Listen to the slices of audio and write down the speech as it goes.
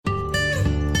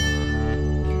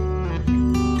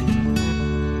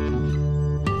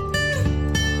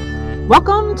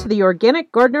Welcome to the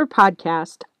Organic Gardener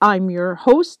Podcast. I'm your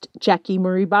host, Jackie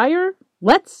Marie Beyer.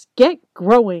 Let's get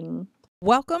growing.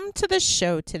 Welcome to the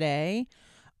show today.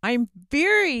 I'm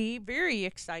very, very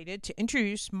excited to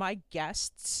introduce my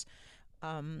guests,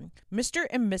 Mr.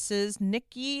 and Mrs.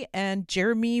 Nikki and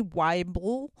Jeremy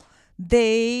Weibel.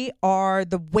 They are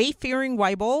the Wayfaring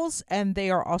Weibels, and they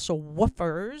are also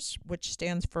WOOFers, which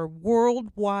stands for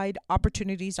Worldwide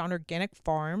Opportunities on Organic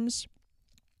Farms.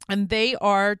 And they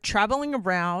are traveling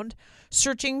around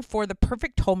searching for the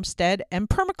perfect homestead and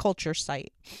permaculture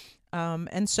site.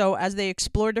 And so as they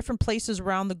explore different places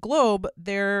around the globe,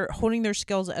 they're honing their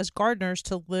skills as gardeners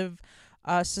to live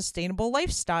a sustainable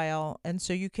lifestyle. And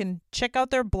so you can check out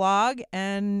their blog,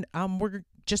 and we're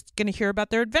just going to hear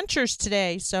about their adventures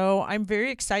today. So I'm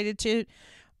very excited to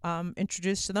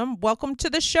introduce them. Welcome to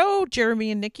the show,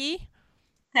 Jeremy and Nikki.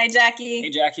 Hi, Jackie.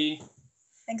 Hey, Jackie.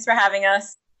 Thanks for having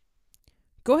us.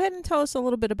 Go ahead and tell us a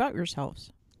little bit about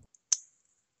yourselves.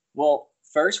 Well,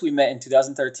 first we met in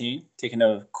 2013, taking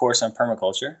a course on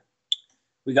permaculture.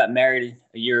 We got married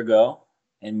a year ago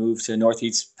and moved to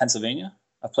Northeast Pennsylvania,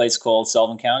 a place called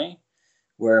Sullivan County,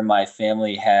 where my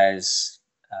family has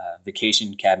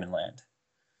vacation cabin land.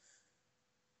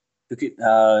 It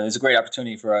was a great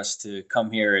opportunity for us to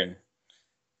come here and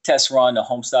test run a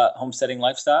homesteading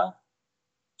lifestyle,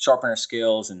 sharpen our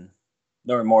skills, and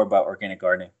learn more about organic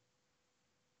gardening.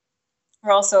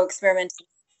 We're also experimenting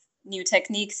with new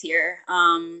techniques here.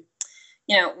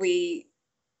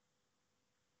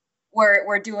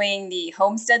 We're doing the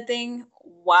homestead thing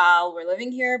while we're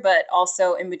living here, but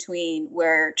also in between,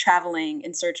 we're traveling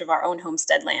in search of our own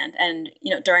homestead land. And,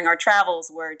 during our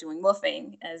travels, we're doing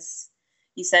woofing, as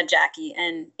you said, Jackie.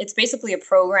 And it's basically a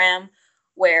program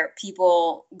where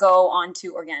people go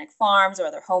onto organic farms or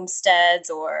other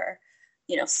homesteads or,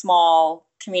 small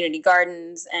community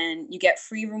gardens, and you get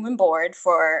free room and board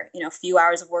for, a few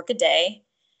hours of work a day.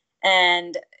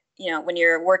 And, when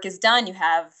your work is done, you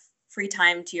have free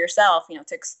time to yourself,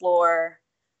 to explore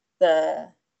the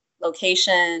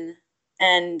location.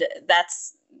 And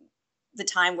that's the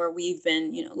time where we've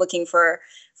been, looking for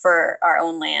our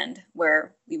own land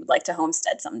where we would like to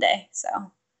homestead someday. So,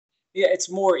 yeah, it's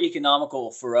more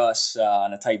economical for us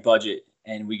on a tight budget,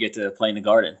 and we get to play in the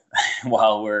garden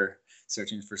while we're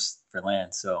searching for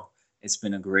land. So it's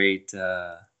been a great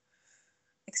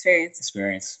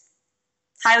experience.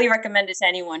 Highly recommend it to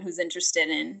anyone who's interested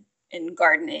in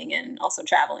gardening and also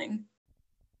traveling.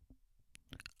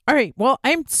 All right. Well,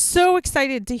 I'm so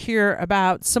excited to hear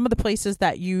about some of the places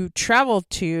that you traveled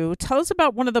to. Tell us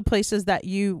about one of the places that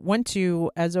you went to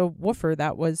as a woofer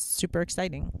that was super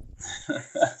exciting.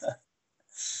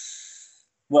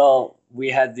 Well, we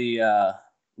had the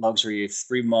luxury of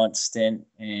 3-month stint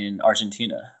in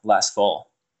Argentina last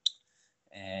fall.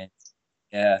 And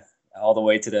yeah, all the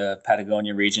way to the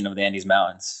Patagonia region of the Andes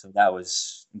Mountains. So that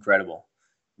was incredible.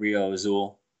 Rio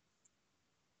Azul.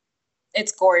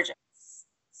 It's gorgeous.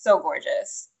 So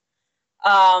gorgeous.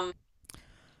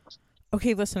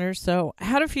 Okay, listeners, so I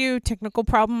had a few technical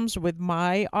problems with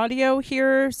my audio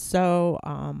here. So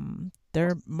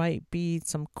there might be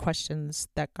some questions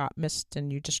that got missed,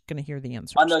 and you're just going to hear the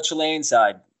answers. On the Chilean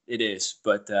side, it is,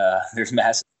 but there's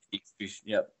massive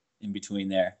in between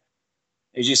there.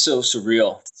 It's just so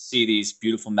surreal to see these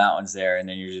beautiful mountains there, and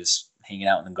then you're just hanging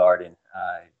out in the garden.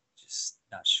 Just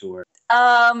not sure.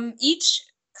 Each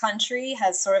country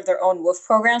has sort of their own WOOF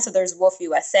program. So there's WOOF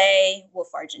USA,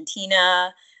 WOOF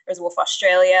Argentina, there's WOOF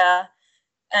Australia,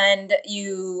 and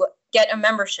you get a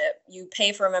membership. You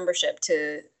pay for a membership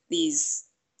to these,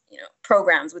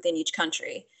 programs within each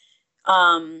country.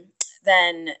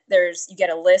 Then you get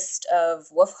a list of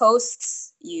WOOF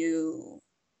hosts. You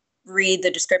read the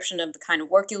description of the kind of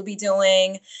work you'll be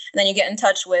doing, and then you get in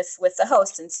touch with the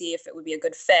host and see if it would be a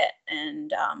good fit,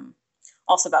 and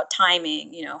also about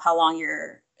timing, how long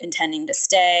you're intending to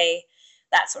stay,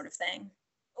 that sort of thing.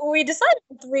 We decided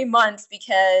on 3 months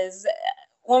because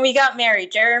when we got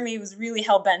married, Jeremy was really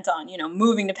hell-bent on,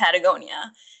 moving to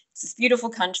Patagonia. It's this beautiful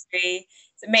country.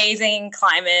 It's amazing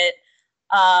climate.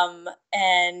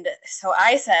 And so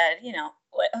I said,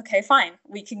 okay, fine,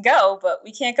 we can go, but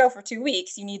we can't go for 2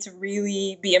 weeks. You need to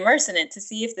really be immersed in it to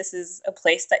see if this is a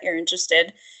place that you're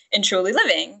interested in truly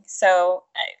living. So,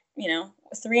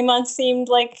 3 months seemed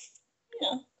like,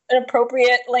 an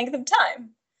appropriate length of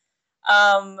time.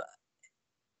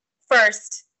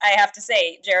 First, I have to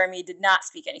say, Jeremy did not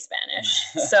speak any Spanish.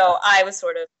 So I was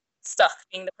sort of stuck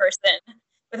being the person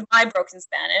with my broken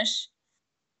Spanish.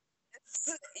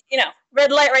 It's,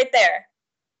 red light right there.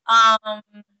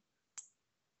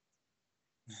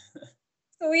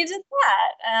 So we did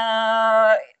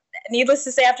that. needless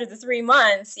to say, after the 3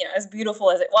 months, as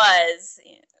beautiful as it was,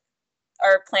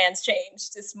 our plans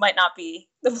changed. This might not be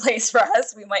the place for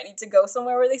us. We might need to go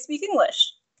somewhere where they speak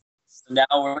English. So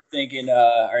now we're thinking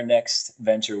our next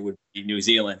venture would be New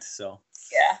Zealand. So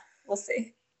yeah, we'll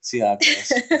see. See how it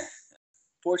goes.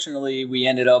 Fortunately, we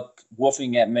ended up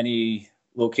woofing at many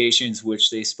locations which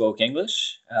they spoke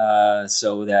English,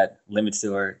 so that limits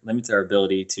our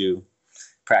ability to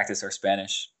practice our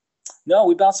Spanish. No,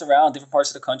 we bounced around different parts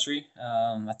of the country.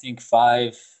 I think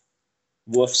 5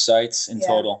 woof sites in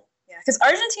total. Yeah, because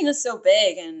Argentina is so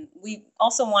big, and we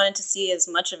also wanted to see as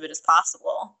much of it as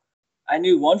possible. I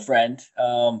knew one friend,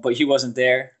 but he wasn't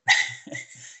there.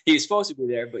 He was supposed to be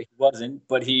there, but he wasn't.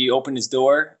 But he opened his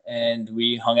door, and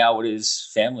we hung out with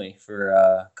his family for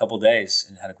a couple of days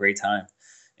and had a great time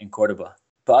in Cordoba.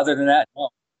 But other than that, no,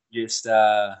 just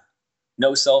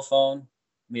no cell phone.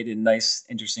 Made it a nice,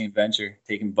 interesting adventure,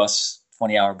 taking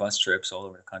 20-hour bus trips all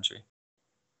over the country.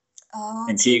 Oh,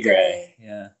 in Tigre.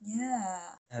 Yeah.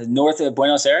 North of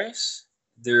Buenos Aires,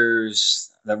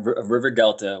 there's a river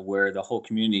delta where the whole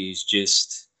community is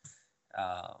just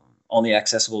only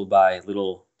accessible by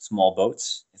little small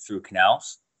boats through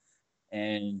canals.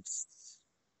 And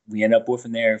we end up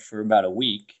woofing there for about a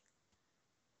week.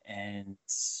 And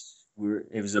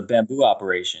it was a bamboo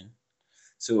operation.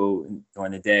 So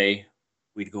during the day,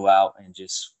 we'd go out and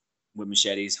just with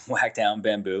machetes whack down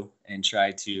bamboo and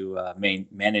try to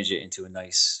manage it into a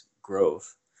nice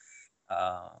grove.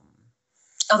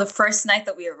 The first night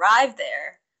that we arrived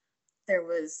there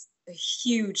was a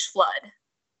huge flood.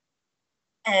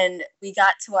 And we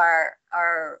got to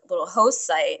our little host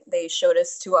site. They showed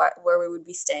us to where we would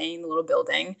be staying, the little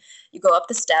building. You go up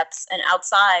the steps, and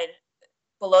outside,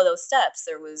 below those steps,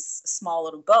 there was a small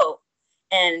little boat.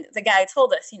 And the guy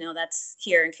told us, that's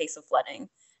here in case of flooding.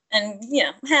 And,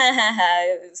 it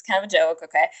was kind of a joke,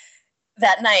 okay.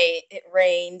 That night, it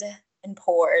rained and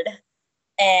poured.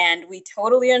 And we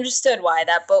totally understood why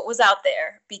that boat was out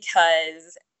there,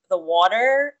 because the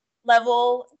water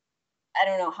level, I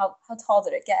don't know, how tall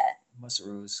did it get? It must have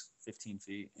rose 15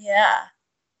 feet. Yeah.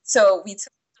 So we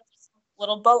took a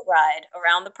little boat ride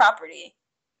around the property.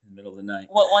 In the middle of the night.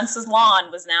 What once was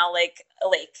lawn was now like a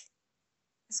lake.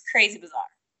 It's crazy bizarre.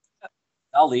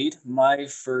 I'll lead. My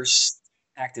first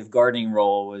active gardening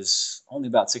role was only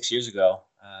about 6 years ago,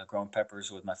 growing peppers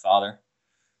with my father.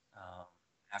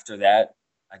 After that,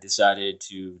 I decided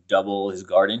to double his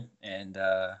garden, and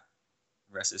the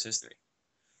rest is history.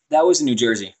 That was in New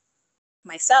Jersey.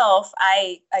 Myself,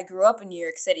 I grew up in New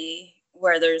York City,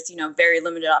 where there's, very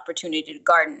limited opportunity to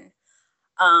garden.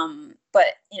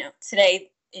 But,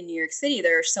 today in New York City,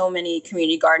 there are so many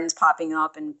community gardens popping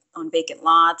up and on vacant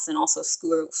lots, and also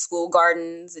school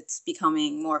gardens. It's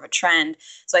becoming more of a trend.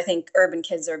 So I think urban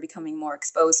kids are becoming more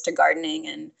exposed to gardening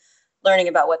and learning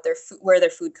about where their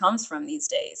food comes from these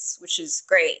days, which is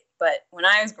great. But when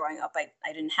I was growing up,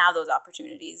 I didn't have those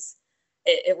opportunities.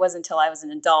 It wasn't until I was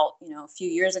an adult, a few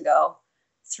years ago,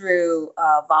 through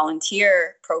a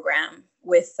volunteer program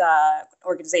with an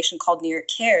organization called New York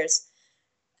Cares.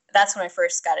 That's when I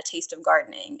first got a taste of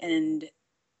gardening. And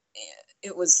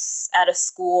it was at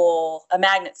a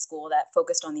magnet school that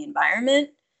focused on the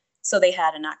environment. So they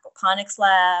had an aquaponics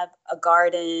lab, a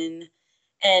garden.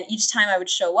 And each time I would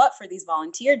show up for these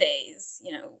volunteer days,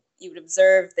 you would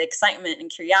observe the excitement and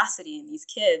curiosity in these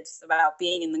kids about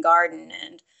being in the garden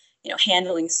and,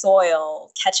 handling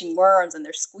soil, catching worms and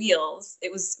their squeals.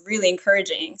 It was really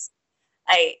encouraging.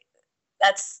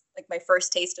 That's like my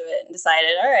first taste of it, and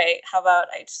decided, all right, how about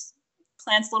I just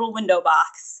plant a little window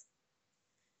box?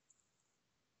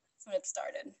 That's when it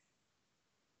started.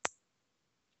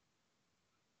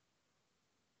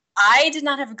 I did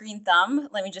not have a green thumb.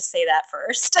 Let me just say that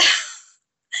first.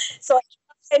 So I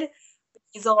tried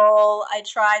basil, I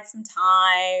tried some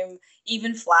thyme,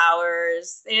 even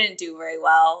flowers. They didn't do very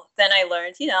well. Then I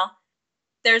learned,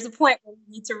 there's a point where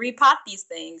you need to repot these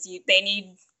things. They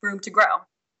need room to grow.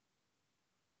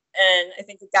 And I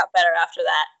think it got better after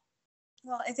that.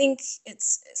 Well, I think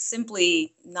it's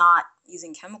simply not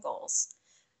using chemicals.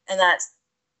 And that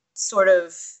sort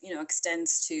of,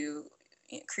 extends to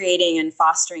creating and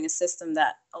fostering a system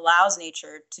that allows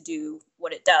nature to do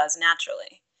what it does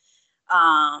naturally.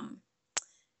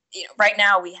 Right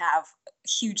now we have a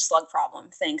huge slug problem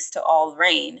thanks to all the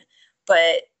rain.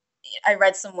 But I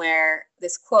read somewhere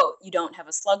this quote: "You don't have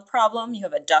a slug problem, you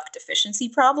have a duck deficiency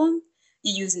problem."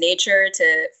 You use nature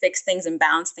to fix things and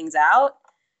balance things out.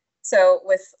 So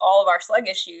with all of our slug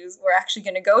issues, we're actually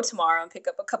going to go tomorrow and pick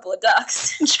up a couple of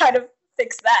ducks and try to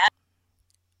fix that.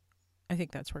 I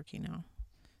think that's working now.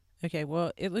 Okay,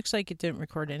 well, it looks like it didn't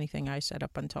record anything I said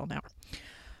up until now.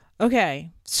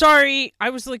 Okay. Sorry,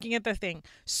 I was looking at the thing.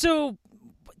 So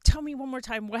tell me one more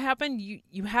time what happened.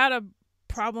 You had a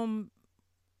problem.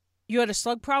 You had a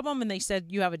slug problem, and they said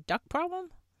you have a duck problem.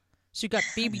 So you got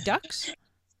baby ducks.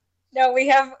 No, we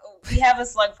have a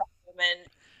slug problem, and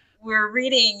we're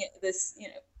reading this,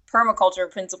 permaculture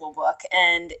principle book,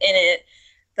 and in it,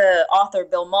 the author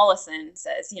Bill Mollison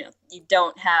says, you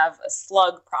don't have a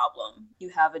slug problem, you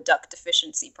have a duck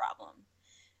deficiency problem,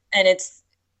 and it's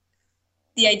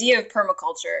the idea of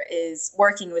permaculture is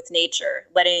working with nature,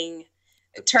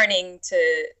 turning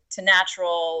to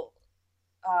natural.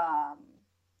 What am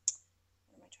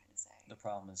I trying to say? The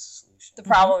problem is the solution. The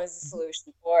problem is the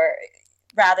solution, or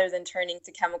rather than turning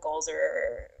to chemicals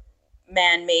or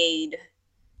man-made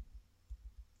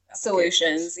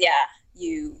solutions,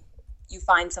 you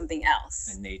find something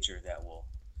else in nature that will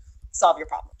solve your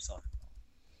problem.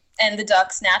 And the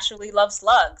ducks naturally love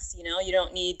slugs. You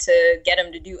don't need to get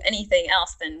them to do anything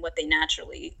else than what they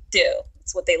naturally do.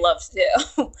 It's what they love to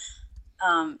do.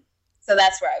 So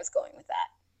that's where I was going with that.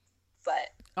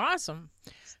 But awesome.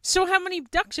 So how many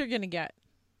ducks are you going to get?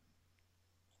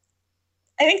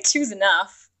 I think 2's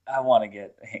enough. I want to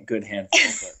get a good handful,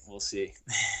 but we'll see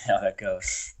how that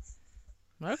goes.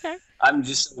 Okay.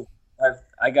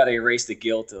 I got to erase the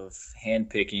guilt of hand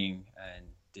picking and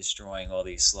destroying all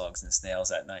these slugs and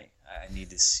snails at night. I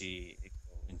need to see it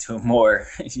go into a more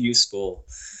useful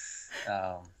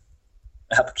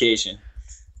application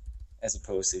as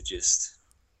opposed to just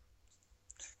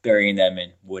burying them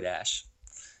in wood ash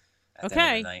at the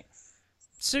end of the night.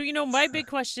 So, my big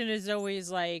question is always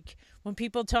like, when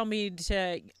people tell me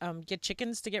to get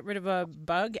chickens to get rid of a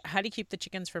bug, how do you keep the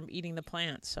chickens from eating the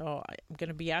plants? So I'm going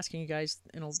to be asking you guys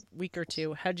in a week or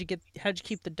two, how'd you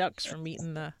keep the ducks from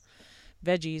eating the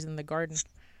veggies in the garden?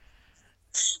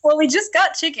 Well, we just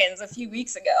got chickens a few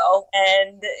weeks ago,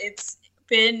 and it's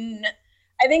been,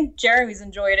 I think Jeremy's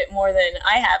enjoyed it more than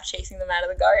I have, chasing them out of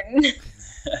the garden.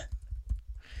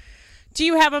 Do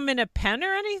you have them in a pen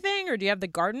or anything, or do you have the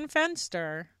garden fenced,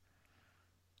 or?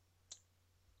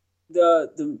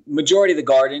 The majority of the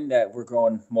garden that we're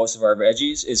growing most of our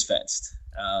veggies is fenced.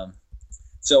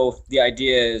 So the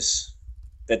idea is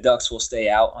that ducks will stay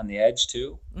out on the edge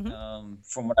too. Mm-hmm.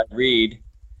 From what I read,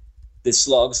 the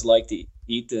slugs like to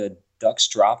eat the duck's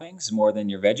droppings more than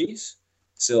your veggies.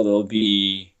 So they'll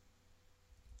be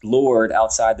lured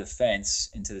outside the fence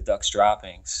into the duck's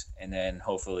droppings, and then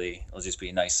hopefully it'll just be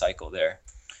a nice cycle there.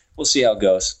 We'll see how it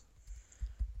goes.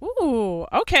 Ooh,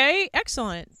 okay,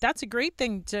 excellent. That's a great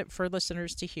thing for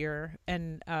listeners to hear,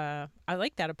 and I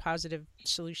like that, a positive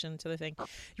solution to the thing.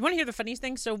 You want to hear the funniest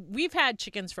thing? So we've had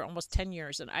chickens for almost 10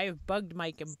 years, and I have bugged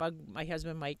Mike and bugged my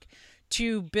husband Mike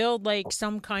to build like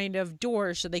some kind of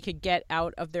door so they could get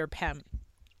out of their pen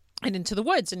and into the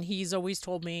woods, and he's always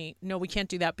told me, no, we can't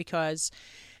do that because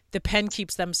the pen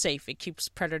keeps them safe. It keeps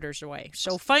predators away.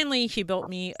 So finally, he built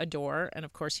me a door. And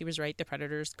of course, he was right. The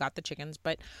predators got the chickens.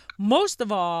 But most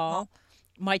of all,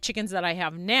 my chickens that I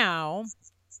have now,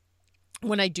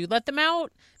 when I do let them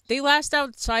out, they last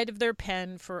outside of their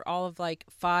pen for all of like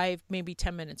 5, maybe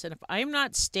 10 minutes. And if I'm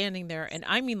not standing there, and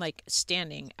I mean like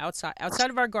standing outside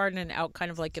of our garden and out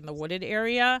kind of like in the wooded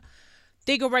area,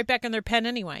 they go right back in their pen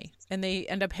anyway, and they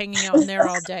end up hanging out in there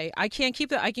all day. I can keep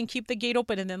the gate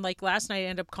open, and then like last night I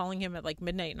ended up calling him at like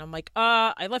midnight, and I'm like,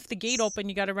 I left the gate open.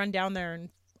 You got to run down there, and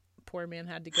poor man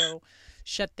had to go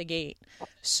shut the gate.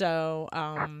 So,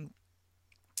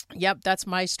 yep, that's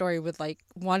my story with like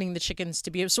wanting the chickens to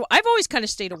be. So I've always kind of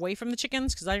stayed away from the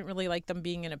chickens because I didn't really like them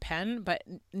being in a pen. But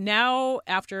now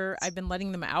after I've been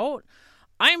letting them out,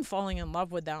 I'm falling in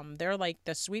love with them. They're like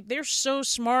they're so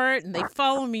smart, and they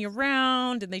follow me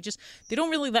around, and they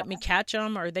don't really let me catch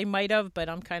them, or they might have, but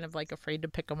I'm kind of like afraid to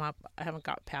pick them up. I haven't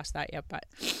got past that yet, but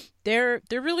they're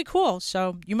really cool.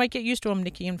 So you might get used to them,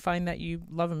 Nikki, and find that you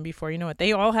love them before you know it.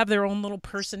 They all have their own little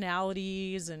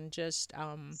personalities, and just,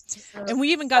 and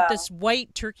we even got this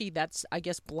white turkey that's, I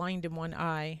guess, blind in one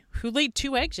eye, who laid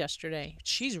 2 eggs yesterday.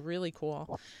 She's really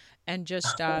cool. And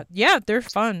just, yeah, they're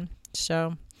fun.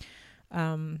 So,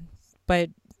 but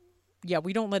yeah,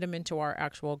 we don't let them into our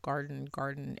actual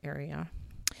garden area.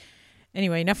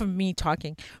 Anyway, enough of me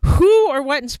talking. Who or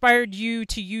what inspired you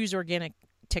to use organic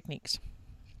techniques?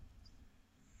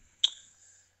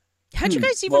 How'd you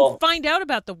guys even find out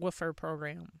about the Woofer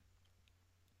program?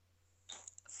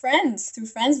 Through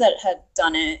friends that had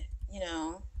done it,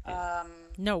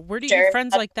 No, where do you get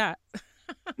friends like that?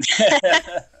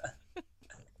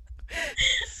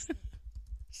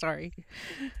 Sorry.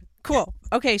 Cool.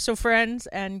 Okay, so friends,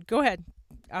 and go ahead.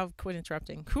 I'll quit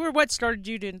interrupting. Who or what started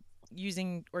you to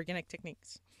using organic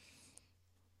techniques?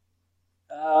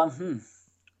 That's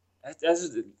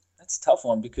That's a tough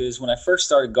one because when I first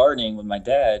started gardening with my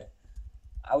dad,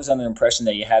 I was under the impression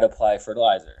that you had to apply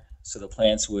fertilizer so the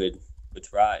plants would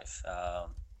thrive.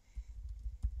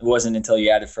 It wasn't until you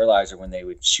added fertilizer when they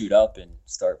would shoot up and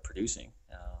start producing.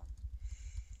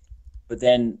 But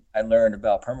then I learned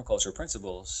about permaculture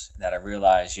principles that I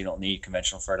realized you don't need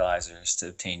conventional fertilizers to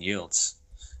obtain yields,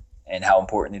 and how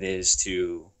important it is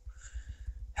to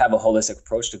have a holistic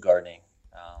approach to gardening.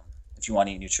 If you want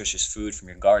to eat nutritious food from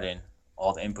your garden,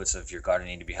 all the inputs of your garden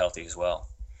need to be healthy as well.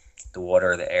 The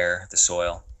water, the air, the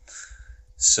soil.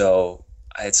 So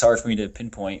it's hard for me to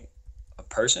pinpoint a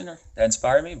person that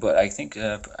inspired me, but I think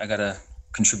I got to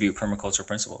contribute permaculture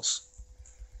principles.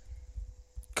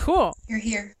 Cool. You're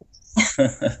here.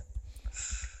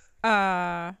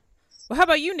 Well, how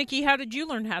about you, Nikki? How did you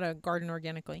learn how to garden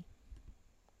organically?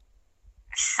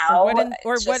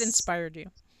 What inspired you?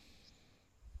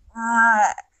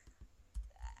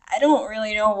 I don't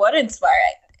really know what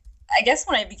inspired. I guess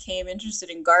when I became interested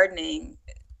in gardening,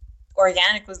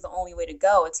 organic was the only way to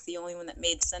go. It's the only one that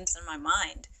made sense in my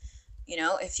mind. You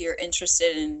know, if you're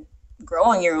interested in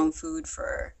growing your own food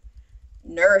for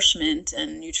nourishment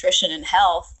and nutrition and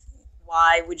health,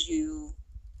 why would you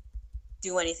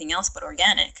do anything else but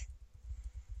organic?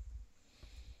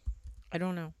 I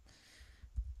don't know.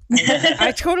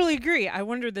 I totally agree. I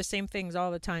wonder the same things all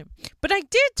the time. But I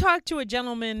did talk to a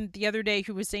gentleman the other day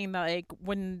who was saying that, like,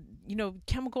 when,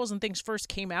 chemicals and things first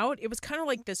came out, it was kind of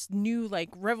like this new, like,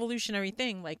 revolutionary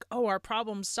thing. Like, oh, our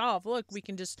problem's solved. Look, we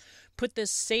can just put this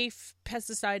safe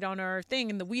pesticide on our thing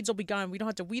and the weeds will be gone. We don't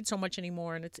have to weed so much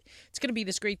anymore. And it's going to be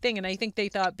this great thing. And I think they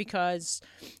thought because,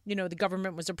 the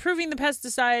government was approving the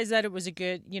pesticides that it was a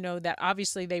good, that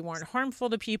obviously they weren't harmful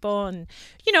to people. And,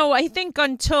 I think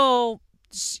until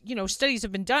studies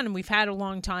have been done and we've had a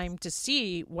long time to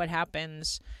see what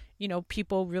happens,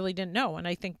 people really didn't know. And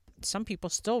I think some people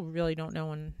still really don't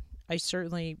know. And I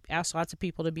certainly ask lots of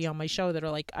people to be on my show that are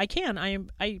like, I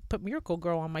put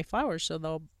Miracle-Gro on my flowers so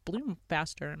they'll bloom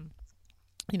faster, and,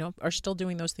 are still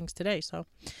doing those things today. So,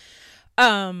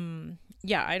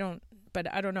 yeah, I don't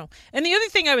know. And the other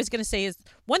thing I was going to say is,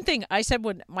 one thing I said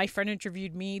when my friend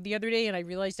interviewed me the other day, and I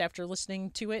realized after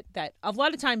listening to it that a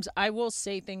lot of times I will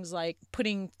say things like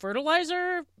putting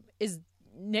fertilizer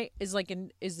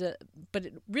but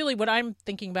really what I'm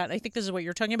thinking about, and I think this is what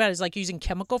you're talking about, is like using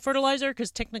chemical fertilizer,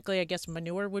 because technically I guess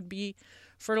manure would be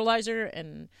fertilizer.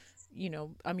 And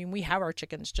we have our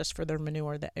chickens just for their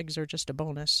manure. The eggs are just a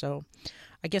bonus. So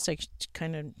I guess I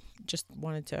kind of just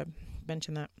wanted to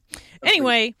mention that.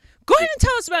 Anyway, go ahead and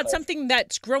tell us about something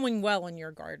that's growing well in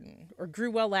your garden, or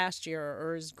grew well last year,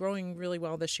 or is growing really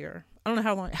well this year. I don't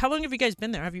know how long have you guys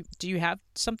been there? Do you have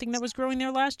something that was growing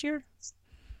there last year?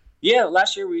 Yeah,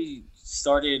 last year we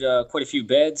started quite a few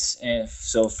beds, and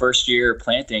so first year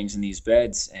plantings in these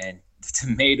beds, and the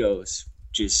tomatoes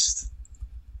just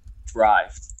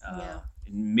thrived.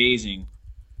 Amazing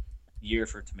year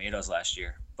for tomatoes last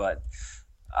year. But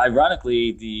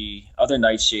ironically, the other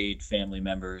nightshade family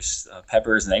members,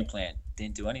 peppers and eggplant,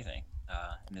 didn't do anything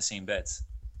in the same beds.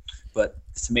 But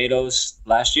tomatoes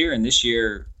last year, and this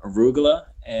year arugula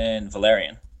and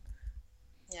valerian.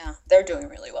 Yeah, they're doing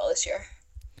really well this year.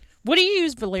 What do you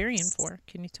use valerian for?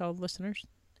 Can you tell listeners?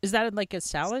 Is that like a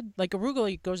salad? Like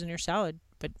arugula goes in your salad,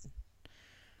 but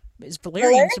is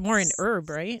valerian more an herb,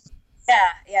 right?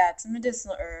 Yeah, it's a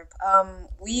medicinal herb.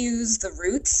 We use the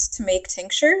roots to make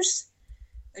tinctures,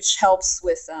 which helps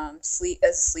with sleep,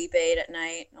 as a sleep aid at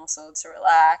night, and also to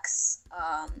relax.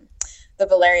 The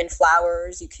valerian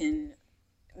flowers, you can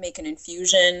make an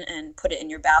infusion and put it in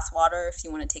your bath water if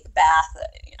you want to take a bath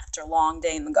after a long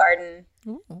day in the garden.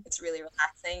 Ooh. It's really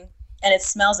relaxing, and it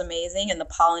smells amazing, and the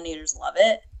pollinators love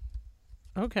it.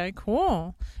 Okay,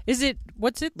 cool.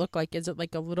 What's it look like? Is it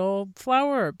like a little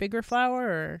flower or a bigger flower,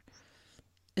 or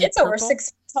it's over 6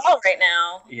 feet tall right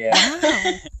now. Yeah.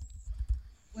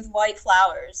 With white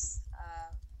flowers.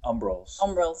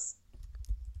 Umbels.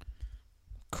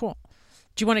 Cool.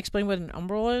 Do you want to explain what an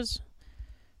umbel is?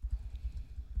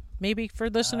 Maybe for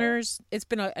listeners, it's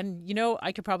been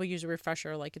I could probably use a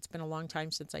refresher. Like, it's been a long time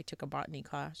since I took a botany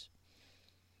class.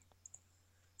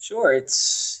 Sure,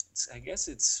 it's I guess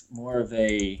it's more of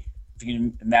if you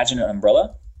can imagine an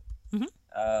umbrella.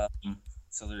 Mm-hmm.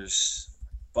 So there's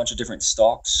a bunch of different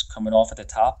stalks coming off at the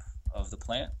top of the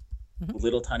plant, mm-hmm.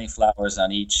 Little tiny flowers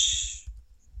on each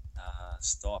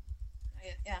stalk.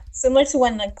 Yeah, similar to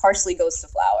when like parsley goes to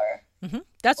flower. Mm-hmm.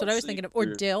 That's what I was thinking of, or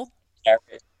dill.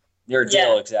 Or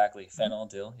dill, exactly. Fennel,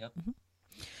 dill, yep.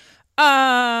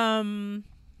 Mm-hmm.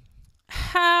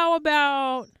 How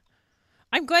about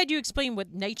I'm glad you explained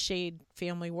what Nightshade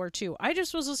family were too. I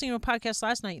just was listening to a podcast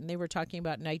last night and they were talking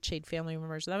about Nightshade family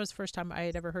members. That was the first time I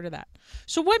had ever heard of that.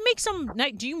 So what makes them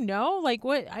night? Do you know? Like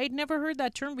what? I had never heard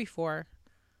that term before.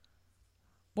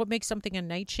 What makes something a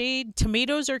nightshade?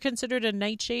 Tomatoes are considered a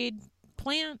nightshade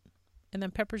plant, and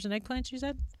then peppers and eggplants. You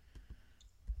said.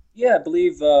 Yeah, I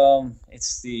believe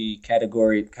it's the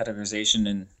categorization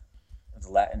in the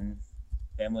Latin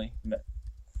family.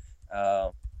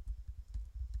 I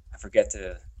forget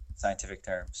the scientific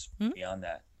terms beyond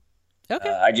that.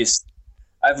 Okay.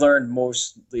 I've learned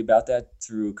mostly about that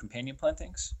through companion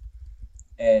plantings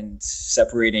and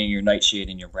separating your nightshade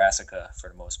and your brassica for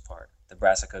the most part. The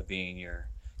brassica being your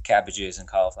cabbages and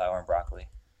cauliflower and broccoli.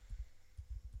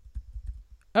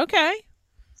 Okay.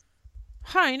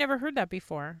 Huh, I never heard that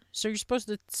before. So you're supposed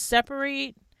to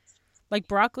separate like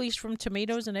broccolis from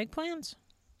tomatoes and eggplants?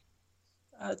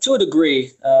 To a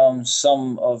degree,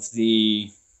 some of the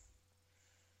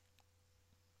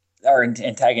are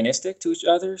antagonistic to each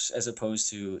others as opposed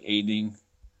to aiding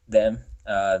them.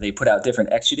 They put out different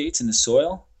exudates in the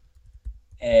soil,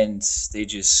 and they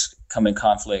just come in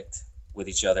conflict with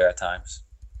each other at times.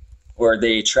 Or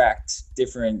they attract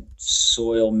different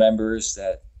soil members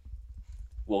that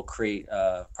will create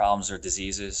problems or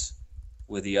diseases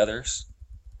with the others.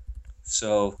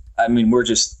 So, I mean, we're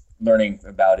just learning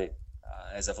about it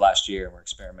as of last year, and we're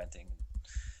experimenting,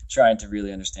 trying to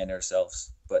really understand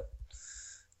ourselves. But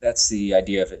that's the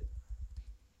idea of it.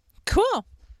 Cool.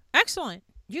 Excellent.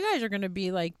 You guys are going to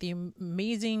be like the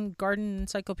amazing garden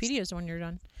encyclopedias when you're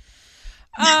done.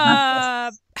 How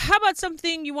about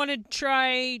something you want to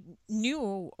try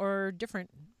new or different?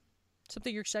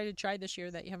 Something you're excited to try this year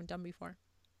that you haven't done before?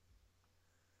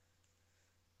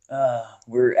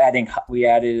 We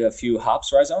added a few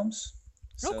hops rhizomes.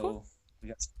 So cool. We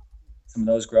got some of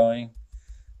those growing.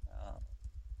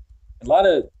 A lot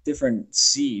of different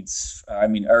seeds,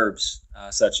 herbs,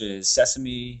 such as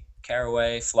sesame,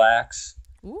 caraway, flax.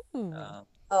 Ooh.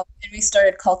 And we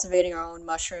started cultivating our own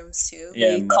mushrooms too.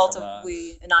 Yeah,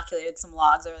 we inoculated some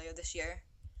logs earlier this year.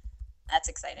 That's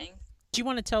exciting. Do you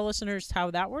want to tell listeners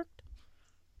how that worked?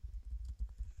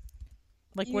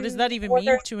 Like, what does that even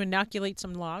mean, to inoculate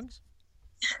some logs?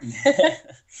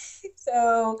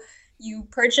 So you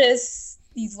purchase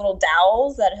these little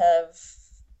dowels that have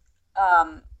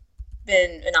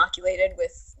been inoculated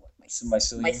with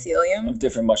mycelium of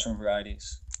different mushroom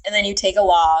varieties. And then you take a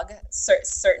log.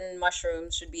 Certain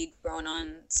mushrooms should be grown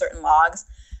on certain logs.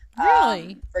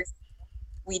 Really? For example,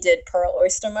 we did pearl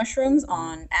oyster mushrooms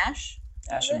on ash.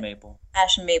 Ash and maple.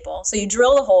 Ash and maple. So you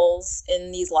drill the holes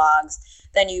in these logs.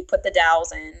 Then you put the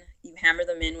dowels in. You hammer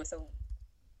them in with a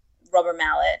rubber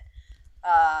mallet.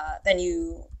 Then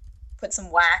you put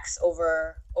some wax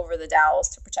over the dowels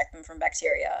to protect them from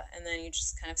bacteria. And then you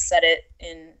just kind of set it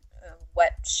in a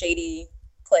wet, shady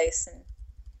place and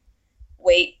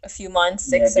wait a few months,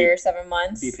 6 or 7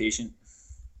 months. Be patient.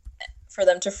 For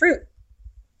them to fruit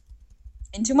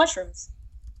into mushrooms.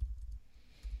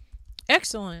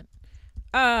 Excellent.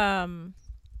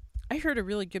 I heard a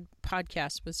really good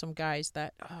podcast with some guys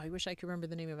that, I wish I could remember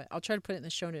the name of it. I'll try to put it in the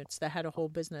show notes, that had a whole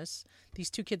business. These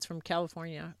two kids from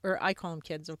California, or I call them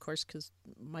kids, of course, because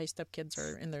my stepkids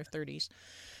are in their 30s.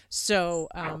 So,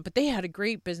 but they had a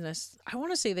great business. I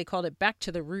want to say they called it Back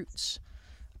to the Roots,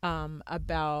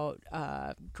 about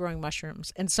growing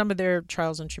mushrooms. And some of their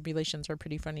trials and tribulations are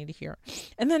pretty funny to hear.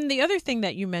 And then the other thing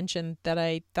that you mentioned that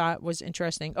I thought was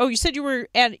interesting. Oh, you said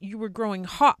you were growing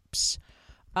hops.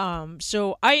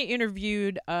 So I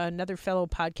interviewed another fellow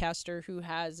podcaster who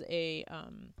has a,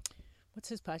 what's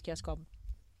his podcast called?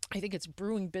 I think it's the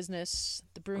Brewing Business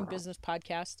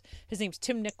podcast. His name's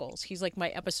Tim Nichols. He's like my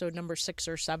episode number 6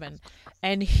 or 7.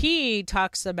 And he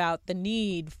talks about the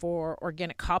need for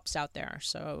organic hops out there.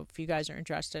 So if you guys are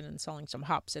interested in selling some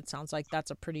hops, it sounds like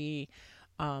that's a pretty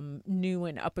new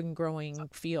and up and growing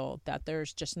field, that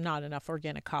there's just not enough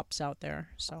organic hops out there.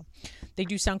 So they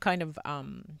do sound kind of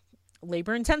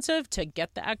labor intensive to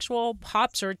get the actual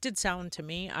hops, or it did sound to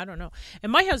me. I don't know. And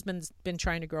my husband's been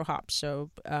trying to grow hops,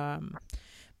 so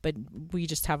but we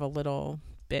just have a little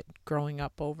bit growing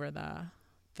up over the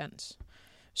fence.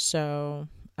 So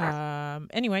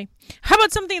anyway, how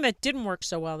about something that didn't work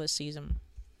so well this season?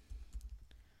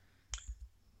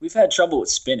 We've had trouble with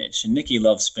spinach, and Nikki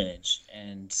loves spinach,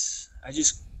 and I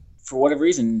just, for whatever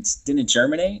reason, didn't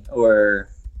germinate, or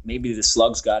maybe the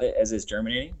slugs got it as it's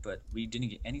germinating, but we didn't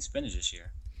get any spinach this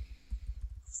year.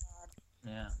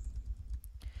 Yeah.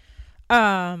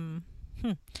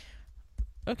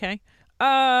 Okay.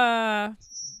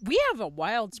 We have a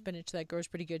wild spinach that grows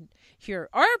pretty good here.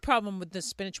 Our problem with the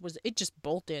spinach was it just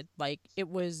bolted. Like, it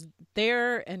was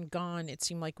there and gone, it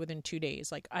seemed like, within 2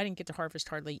 days. Like, I didn't get to harvest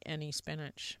hardly any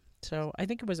spinach. So I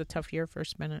think it was a tough year for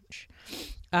spinach.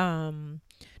 Now,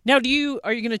 are you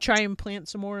going to try and plant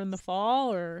some more in the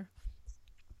fall, or?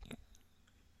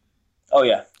 Oh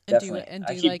yeah, and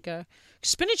definitely. do like a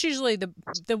spinach usually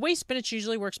the way spinach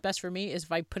usually works best for me is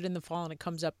if I put it in the fall and it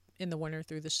comes up in the winter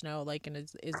through the snow, like, and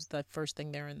is the first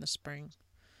thing there in the spring.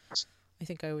 I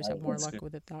think I always have more luck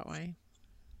with it that way.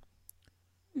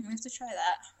 I have to try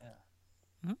that.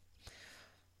 Yeah.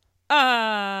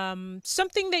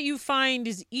 Something that you find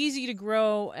is easy to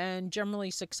grow and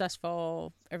generally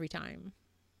successful every time.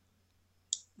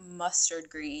 Mustard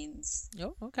greens.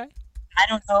 Oh, okay. I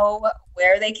don't know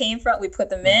where they came from. We put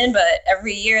them in, but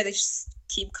every year they just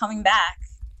keep coming back.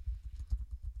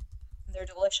 They're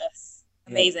delicious.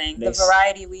 Amazing. The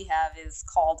variety we have is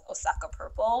called Osaka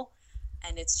Purple,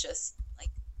 and it's just like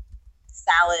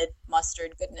salad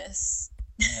mustard goodness.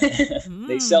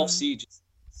 They self-seed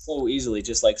so easily,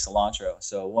 just like cilantro.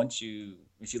 So once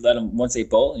they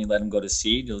bolt and you let them go to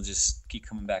seed, you'll just keep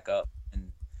coming back up,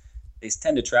 and they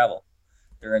tend to travel.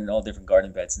 They're in all different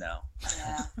garden beds now.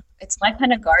 Yeah, it's my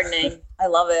kind of gardening. I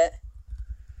love it.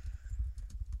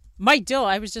 My dill,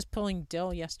 I was just pulling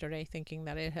dill yesterday thinking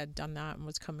that it had done that and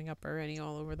was coming up already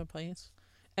all over the place.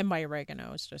 And my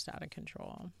oregano is just out of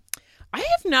control. I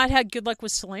have not had good luck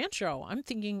with cilantro. I'm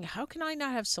thinking, how can I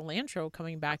not have cilantro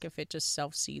coming back if it just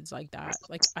self-seeds like that?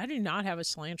 Like, I do not have a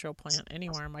cilantro plant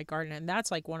anywhere in my garden, and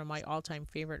that's like one of my all-time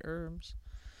favorite herbs.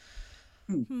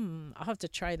 I'll have to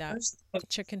try that.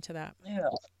 Check into that.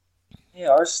 Yeah,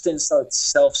 ours didn't start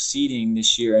self-seeding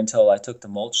this year until I took the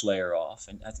mulch layer off,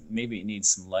 and I think maybe it needs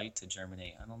some light to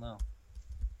germinate. I don't know.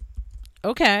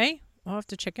 Okay, I'll have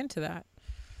to check into that.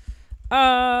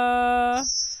 How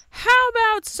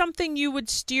about something you would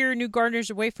steer new gardeners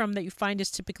away from that you find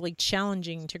is typically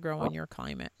challenging to grow in your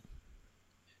climate?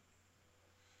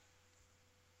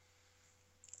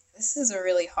 This is a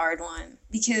really hard one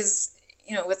because,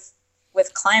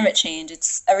 with climate change,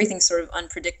 everything's sort of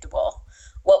unpredictable.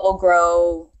 What will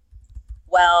grow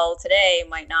well today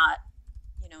might not,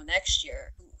 next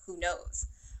year. Who knows?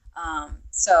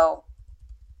 So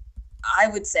I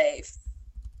would say if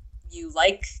you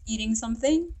like eating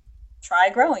something, try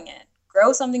growing it.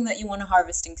 Grow something that you want to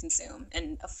harvest and consume,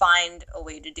 and find a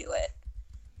way to do it.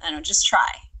 I don't know, just try.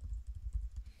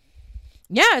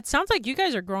 Yeah, it sounds like you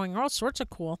guys are growing all sorts of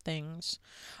cool things.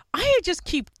 I just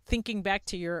keep thinking back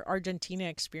to your Argentina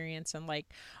experience, and like,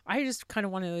 I just kind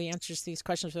of wanted the answers to these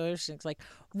questions for those things. Like,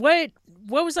 what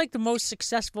was like the most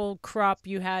successful crop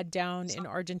you had down in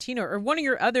Argentina, or one of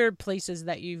your other places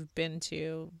that you've been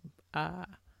to,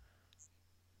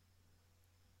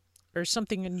 or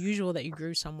something unusual that you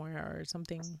grew somewhere, or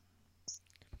something?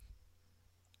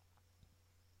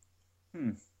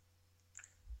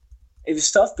 It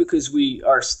was tough because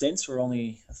our stints were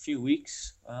only a few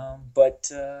weeks,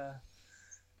 but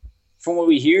from what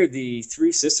we hear, the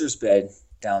Three Sisters bed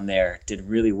down there did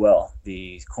really well.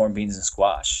 The corn, beans, and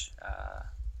squash.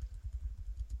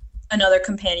 Another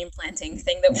companion planting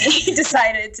thing that we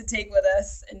decided to take with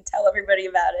us and tell everybody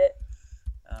about it.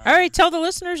 All right, tell the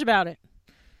listeners about it.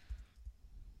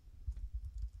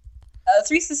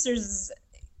 Three Sisters is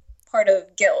part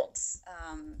of guilds.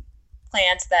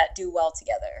 Plants that do well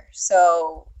together.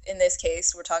 So in this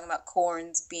case, we're talking about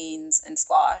corns, beans, and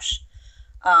squash.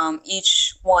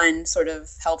 Each one sort of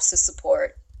helps to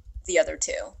support the other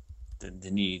two.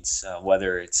 The needs,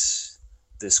 whether it's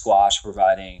the squash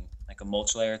providing like a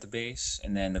mulch layer at the base,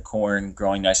 and then the corn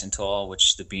growing nice and tall,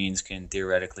 which the beans can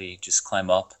theoretically just climb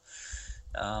up.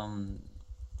 I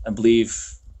believe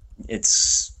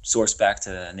it's sourced back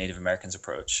to Native Americans'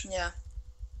 approach. Yeah.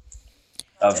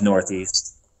 Of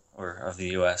Northeast. Or of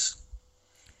the U.S.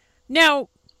 Now,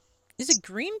 is it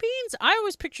green beans? I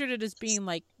always pictured it as being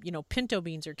like, pinto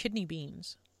beans or kidney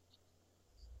beans.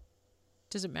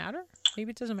 Does it matter? Maybe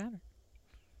it doesn't matter.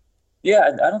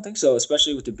 Yeah, I don't think so,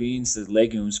 especially with the beans, the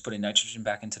legumes putting nitrogen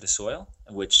back into the soil,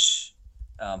 which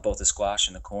both the squash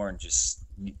and the corn just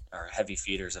are heavy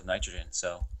feeders of nitrogen.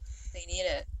 So they need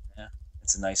it. Yeah,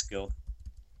 it's a nice guild.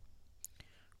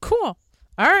 Cool.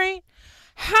 All right.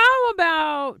 How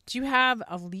about, do you have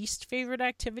a least favorite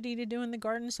activity to do in the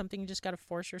garden? Something you just got to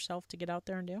force yourself to get out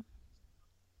there and do?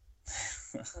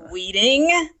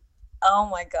 Weeding? Oh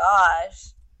my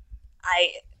gosh.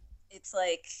 It's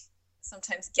like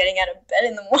sometimes getting out of bed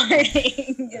in the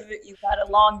morning. You've had a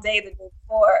long day the day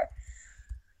before.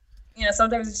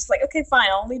 Sometimes it's just like, okay, fine,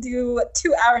 I'll only do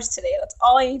 2 hours today. That's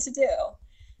all I need to do.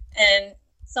 And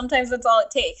sometimes that's all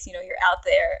it takes. You're out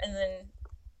there, and then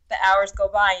the hours go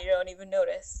by and you don't even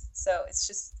notice. So it's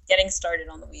just getting started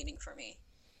on the weeding for me.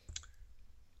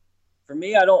 For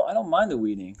me, I don't mind the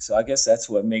weeding, so I guess that's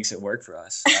what makes it work for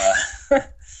us.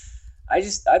 I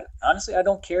honestly, I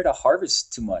don't care to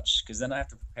harvest too much because then I have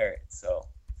to prepare it. So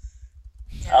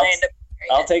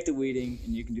I'll take the weeding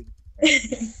and you can do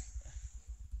the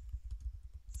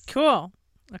Cool.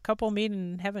 A couple meet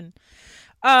in heaven.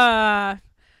 What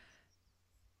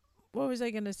was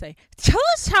I going to say? Tell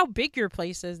us how big your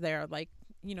place is there. Like,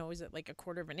 is it like a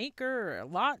quarter of an acre or a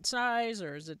lot size,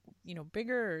 or is it,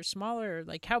 bigger or smaller?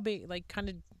 Like how big, like kind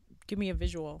of give me a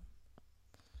visual.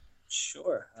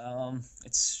 Sure.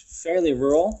 It's fairly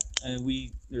rural, and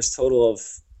there's a total of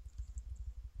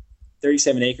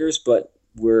 37 acres, but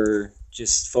we're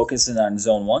just focusing on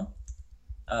zone 1.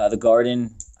 The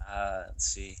garden, let's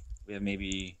see, we have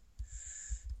maybe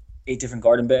 8 different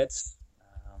garden beds,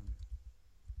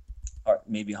 or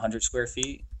maybe 100 square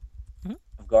feet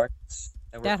of gardens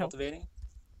that we're cultivating.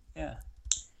 Yeah.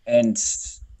 And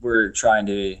we're trying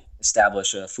to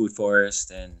establish a food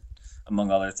forest and,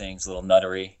 among other things, a little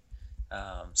nuttery,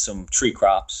 some tree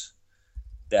crops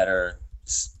that are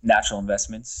natural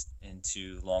investments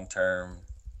into long-term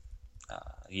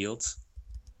yields.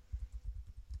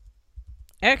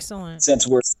 Excellent. Since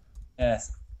we're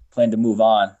planning to move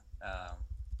on,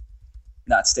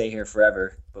 not stay here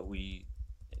forever, but a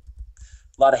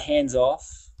lot of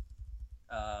hands-off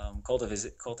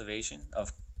cultivation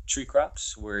of tree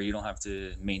crops where you don't have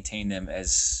to maintain them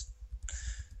as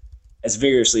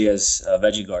vigorously as a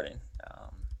veggie garden.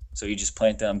 So you just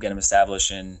plant them, get them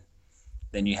established, and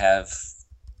then you have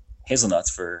hazelnuts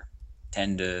for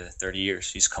 10 to 30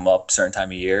 years. You just come up a certain time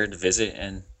of year to visit,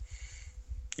 and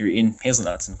you're eating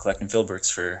hazelnuts and collecting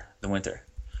filberts for the winter.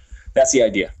 That's the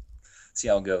idea. See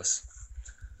how it goes.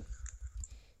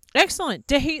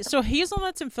 Excellent. So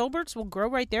hazelnuts and filberts will grow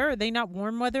right there? Are they not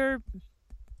warm weather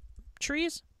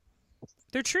trees?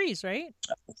 They're trees, right?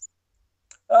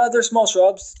 They're small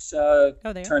shrubs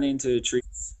they turn into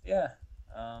trees. Yeah.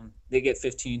 They get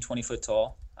 15, 20 foot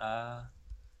tall. From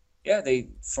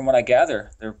what I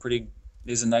gather,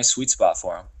 there's a nice sweet spot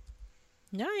for them.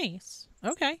 Nice.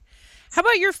 Okay. How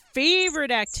about your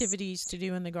favorite activities to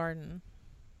do in the garden?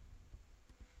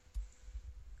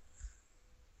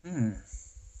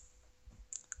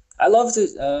 I love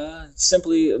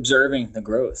simply observing the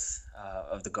growth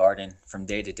of the garden from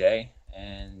day to day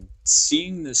and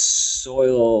seeing the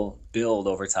soil build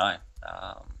over time.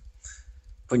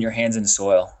 Putting your hands in the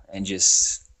soil and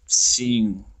just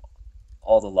seeing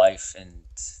all the life and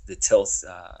the tilth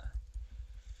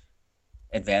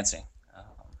advancing.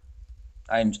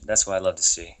 That's what I love to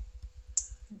see.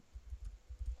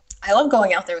 I love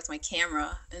going out there with my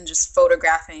camera and just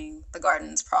photographing the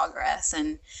garden's progress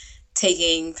and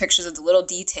taking pictures of the little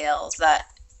details that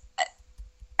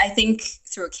I think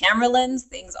through a camera lens,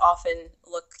 things often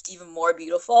look even more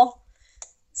beautiful.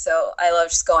 So I love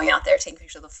just going out there, taking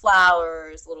pictures of the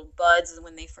flowers, little buds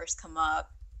when they first come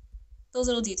up, those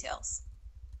little details.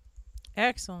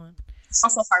 Excellent.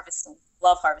 Also harvesting.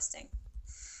 Love harvesting.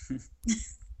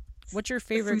 What's your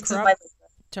favorite crop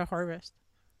to harvest?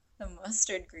 The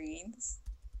mustard greens.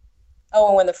 Oh,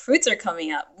 and when the fruits are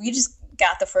coming up, we just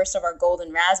got the first of our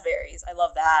golden raspberries. I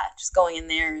love that. Just going in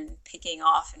there and picking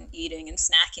off and eating and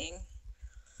snacking.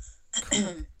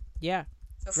 Cool. Yeah.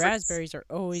 So raspberries are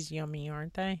always yummy,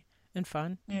 aren't they? And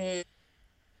fun. Mm.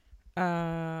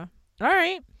 All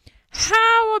right.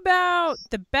 How about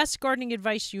the best gardening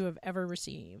advice you have ever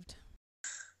received?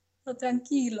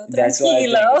 Tranquilo. That's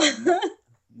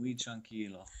muy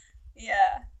tranquilo.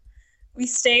 Yeah. We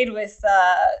stayed with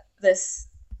this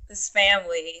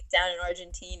family down in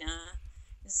Argentina.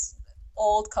 This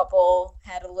old couple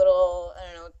had a little,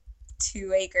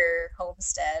 2-acre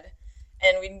homestead.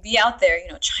 And we'd be out there,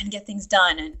 trying to get things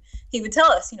done. And he would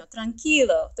tell us,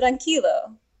 tranquilo,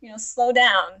 slow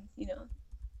down,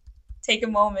 take a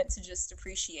moment to just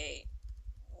appreciate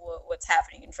what's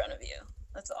happening in front of you.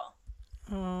 That's all.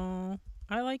 Oh,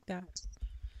 I like that.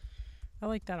 I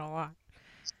like that a lot.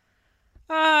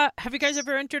 Have you guys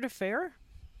ever entered a fair?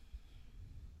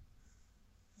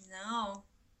 No,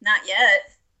 not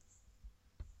yet.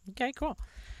 Okay, cool.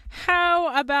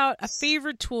 How about a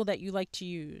favorite tool that you like to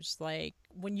use? Like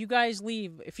when you guys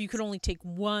leave, if you could only take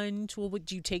one tool, would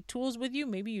you take tools with you?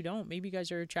 Maybe you don't. Maybe you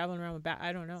guys are traveling around with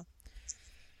I don't know.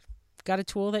 Got a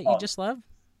tool that you just love?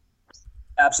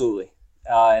 Absolutely.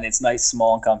 And it's nice,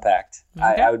 small, and compact.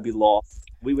 Okay. I would be lost.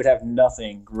 We would have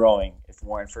nothing growing if it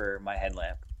weren't for my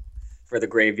headlamp. For the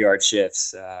graveyard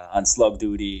shifts, on slug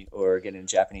duty, or getting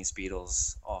Japanese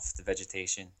beetles off the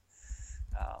vegetation.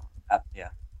 Yeah,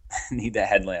 need that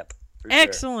headlamp.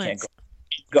 Excellent. Sure.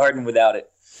 Can't garden without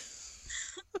it.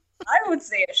 I would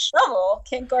say a shovel.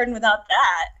 Can't garden without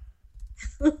that.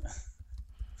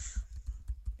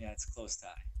 Yeah, it's a close tie.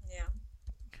 Yeah.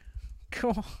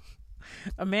 Cool.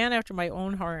 A man after my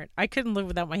own heart. I couldn't live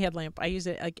without my headlamp. I use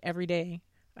it like every day.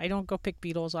 I don't go pick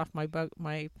beetles off my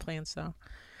plants though.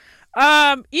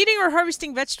 Eating or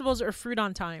harvesting vegetables or fruit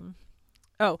on time.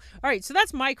 Oh, all right. So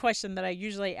that's my question that I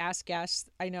usually ask guests.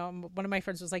 I know one of my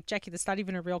friends was like, Jackie, that's not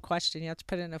even a real question. You have to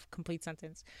put it in a complete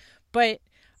sentence. But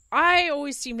I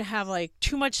always seem to have like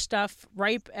too much stuff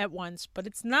ripe at once, but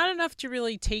it's not enough to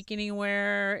really take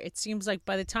anywhere. It seems like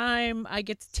by the time I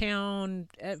get to town,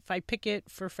 if I pick it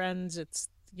for friends, it's,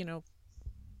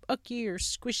 ucky or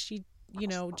squishy,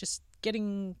 just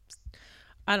getting,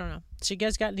 I don't know. So you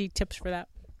guys got any tips for that?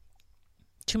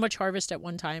 Too much harvest at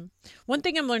one time. One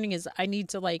thing I'm learning is I need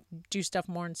to like do stuff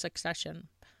more in succession.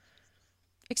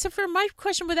 Except for my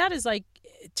question with that is like,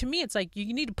 to me, it's like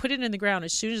you need to put it in the ground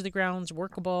as soon as the ground's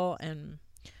workable. And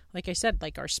like I said,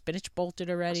 like our spinach bolted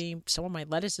already. Some of my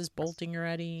lettuce is bolting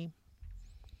already.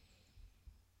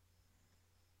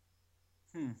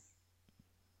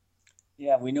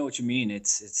 Yeah, we know what you mean.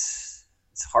 It's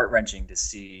heart-wrenching to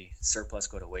see surplus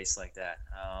go to waste like that.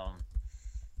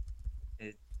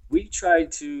 We try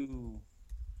to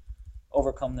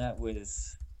overcome that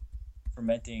with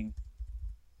fermentations.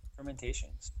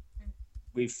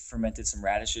 We fermented some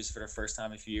radishes for the first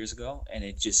time a few years ago, and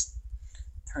it just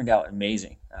turned out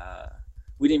amazing.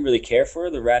 We didn't really care for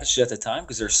the radishes at the time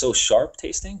because they're so sharp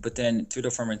tasting, but then through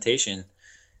the fermentation,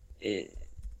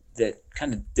 that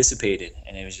kind of dissipated,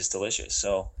 and it was just delicious.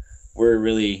 So we're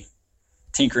really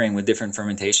tinkering with different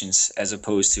fermentations as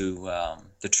opposed to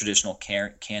the traditional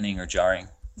canning or jarring.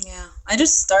 Yeah, I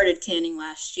just started canning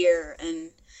last year,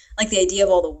 and like the idea of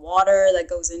all the water that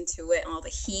goes into it and all the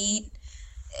heat,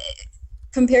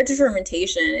 compared to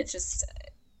fermentation, it's just,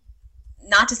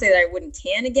 not to say that I wouldn't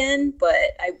can again, but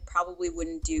I probably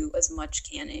wouldn't do as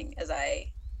much canning as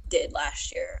I did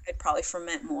last year. I'd probably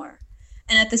ferment more.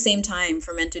 And at the same time,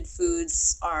 fermented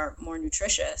foods are more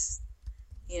nutritious.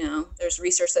 There's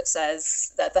research that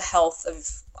says that the health of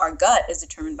our gut is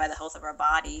determined by the health of our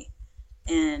body,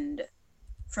 and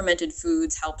fermented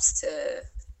foods helps to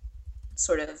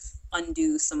sort of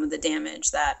undo some of the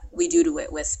damage that we do to it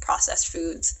with processed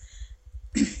foods.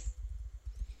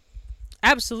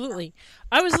 Absolutely.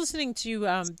 I was listening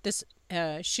to this.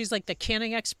 She's like the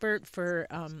canning expert for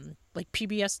like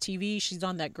PBS TV. She's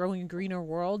on that Growing Greener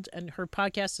World, and her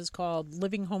podcast is called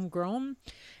Living Homegrown.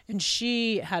 And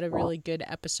she had a really good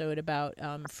episode about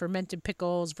fermented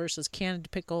pickles versus canned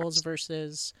pickles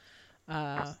versus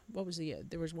what was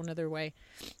there was one other way.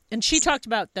 And she talked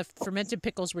about the fermented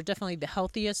pickles were definitely the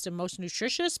healthiest and most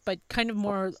nutritious, but kind of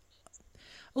a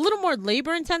little more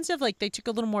labor intensive. Like they took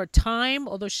a little more time,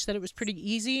 although she said it was pretty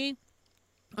easy.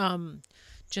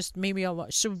 Just maybe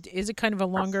so is it kind of a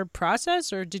longer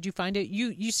process, or did you find it,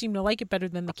 you seem to like it better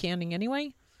than the canning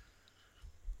anyway?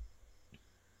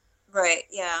 Right.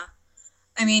 Yeah.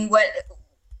 I mean, what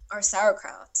are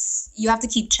sauerkrauts? You have to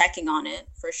keep checking on it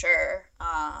for sure.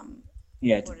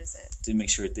 What is it? To make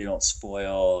sure they don't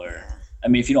spoil, or I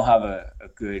mean, if you don't have a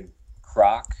good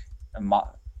crock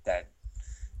that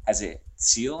has a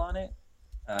seal on it,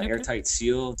 airtight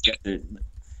seal, if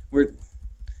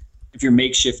you're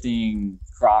makeshifting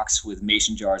crocks with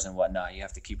mason jars and whatnot, you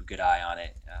have to keep a good eye on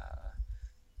it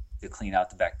to clean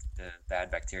out the bad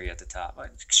bacteria at the top. I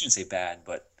shouldn't say bad,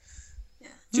 but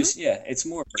it's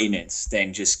more maintenance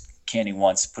than just canning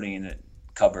once, putting it in a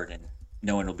cupboard, and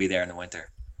knowing it'll be there in the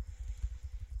winter.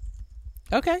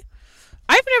 Okay.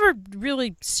 I've never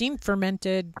really seen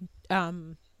fermented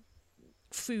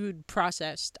food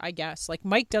processed, I guess. Like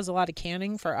Mike does a lot of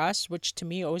canning for us, which to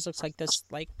me always looks like this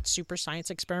like super science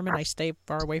experiment I stay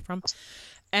far away from.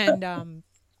 And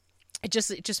it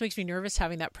just makes me nervous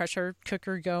having that pressure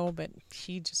cooker go, but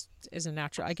he just is a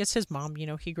natural. I guess his mom,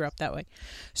 he grew up that way.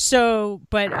 So,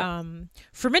 but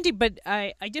fermenting, but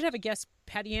I did have a guest,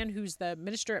 Patty Ann, who's the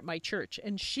minister at my church,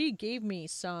 and she gave me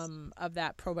some of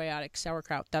that probiotic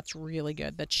sauerkraut. That's really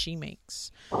good that she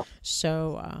makes.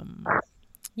 So,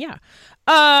 yeah.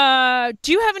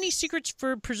 Do you have any secrets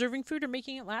for preserving food or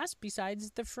making it last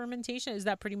besides the fermentation? Is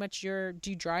that pretty much do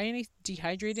you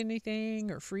dehydrate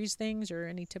anything or freeze things, or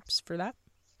any tips for that?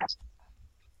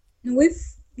 We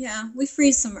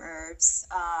freeze some herbs.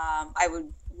 I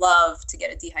would love to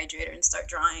get a dehydrator and start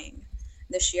drying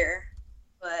this year.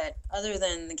 But other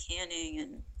than the canning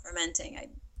and fermenting, I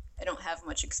don't have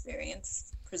much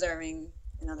experience preserving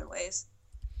in other ways.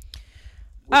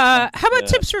 How about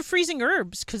tips for freezing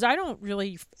herbs? Because I don't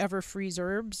really ever freeze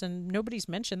herbs, and nobody's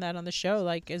mentioned that on the show.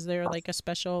 Like, is there like a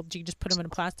special? Do you just put them in a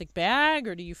plastic bag,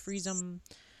 or do you freeze them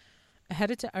ahead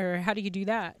of time, or how do you do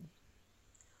that?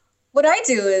 What I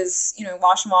do is,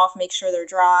 wash them off, make sure they're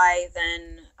dry,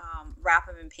 then wrap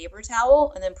them in paper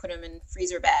towel, and then put them in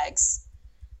freezer bags.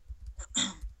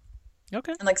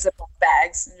 Okay. And like Ziploc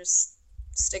bags, and just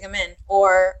stick them in.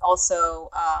 Or also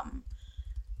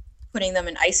putting them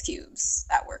in ice cubes.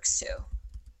 That works too.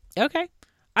 Okay.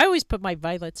 I always put my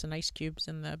violets in ice cubes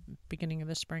in the beginning of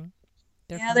the spring.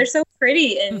 They're so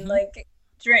pretty in like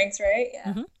drinks, right? Yeah.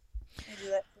 Mm-hmm. I do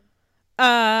that too.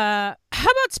 How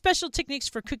about special techniques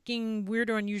for cooking weird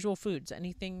or unusual foods?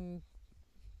 Anything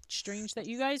strange that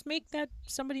you guys make that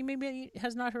somebody maybe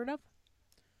has not heard of?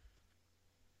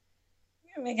 I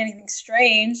don't make anything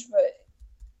strange, but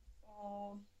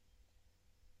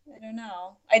I don't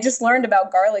know. I just learned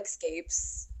about garlic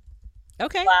scapes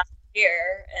last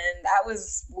year, and that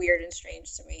was weird and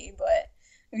strange to me, but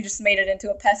we just made it into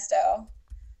a pesto.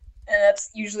 And that's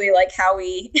usually like how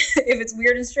we, if it's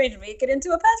weird and strange, make it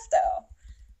into a pesto.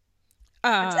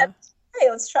 Hey,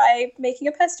 let's try making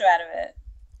a pesto out of it.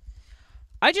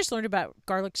 I just learned about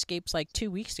garlic scapes like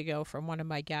 2 weeks ago from one of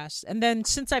my guests. And then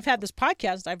since I've had this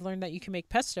podcast, I've learned that you can make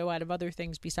pesto out of other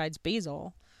things besides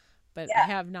basil. But I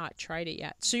have not tried it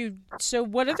yet. So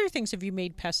what other things have you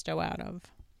made pesto out of?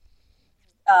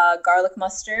 Garlic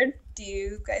mustard. Do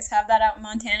you guys have that out in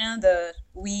Montana? The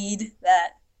weed that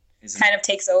kind of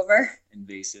takes over?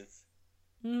 Invasive.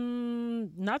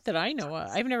 Not that I know of.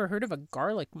 I've never heard of a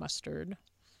garlic mustard.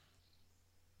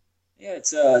 Yeah,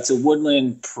 it's a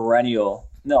woodland perennial.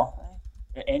 No,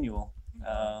 annual.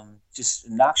 Just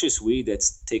noxious weed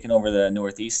that's taken over the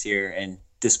Northeast here and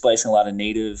displacing a lot of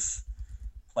native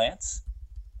plants,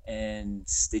 and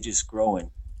they just grow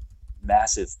in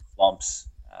massive clumps.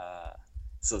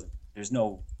 So there's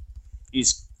no, you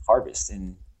just harvest,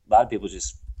 and a lot of people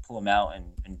just pull them out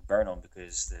and burn them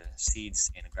because the seeds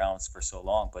stay in the ground for so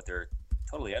long, but they're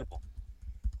totally edible.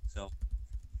 So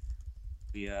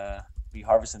we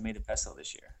harvested and made a pesto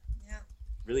this year. Yeah.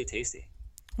 Really tasty.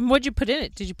 And what'd you put in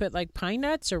it? Did you put like pine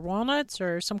nuts or walnuts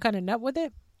or some kind of nut with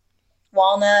it?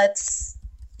 Walnuts.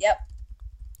 Yep.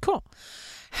 Cool.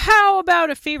 How about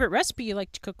a favorite recipe you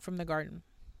like to cook from the garden?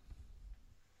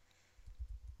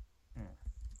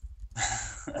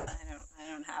 I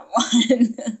don't have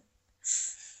one.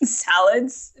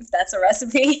 Salads, if that's a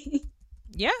recipe.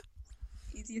 Yeah.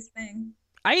 Easiest thing.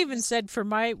 I even said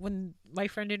when my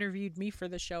friend interviewed me for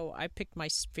the show, I picked my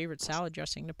favorite salad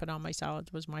dressing to put on my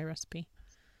salads was my recipe.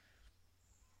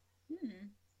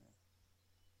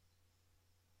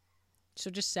 So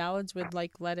just salads with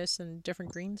like lettuce and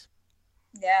different greens?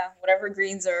 Yeah, whatever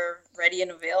greens are ready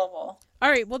and available. All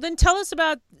right, well then tell us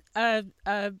about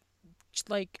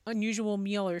like unusual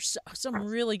meal or some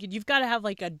really good. You've got to have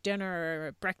like a dinner or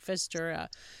a breakfast or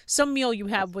some meal you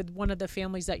have with one of the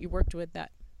families that you worked with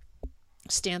that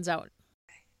stands out.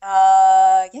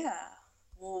 Yeah.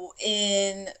 Well,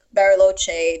 in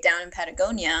Bariloche down in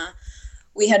Patagonia,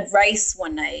 we had rice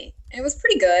one night. And it was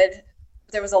pretty good.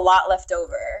 There was a lot left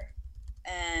over.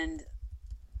 And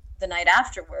the night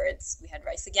afterwards, we had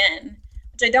rice again,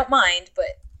 which I don't mind,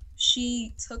 but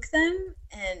she took them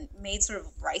and made sort of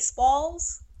rice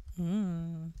balls,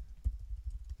 fried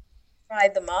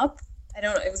them up. I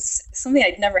don't know. It was something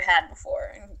I'd never had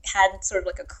before. It had sort of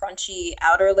like a crunchy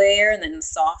outer layer and then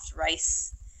soft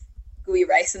rice, gooey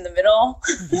rice in the middle.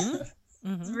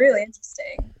 It's really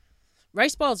interesting.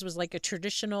 Rice balls was like a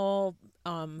traditional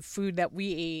food that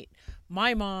we ate.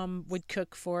 My mom would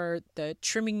cook for the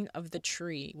trimming of the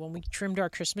tree. When we trimmed our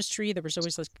Christmas tree, there was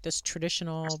always like this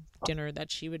traditional dinner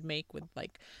that she would make with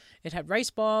like, it had rice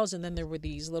balls, and then there were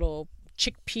these little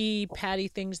chickpea patty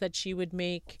things that she would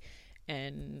make.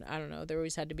 And I don't know, there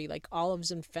always had to be like olives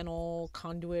and fennel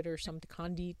condit or something,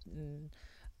 condite, and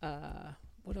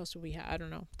what else would we have? I don't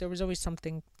know. There was always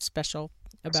something special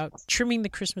about trimming the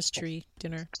Christmas tree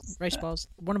dinner. Rice balls,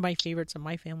 one of my favorites in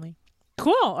my family.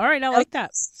 Cool. All right, I like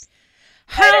that.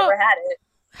 I never had it.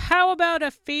 How about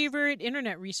a favorite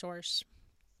internet resource?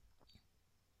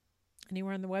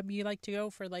 Anywhere on the web you like to go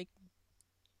for like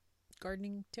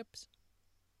gardening tips?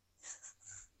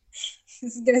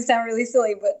 This is going to sound really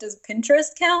silly, but does Pinterest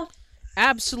count?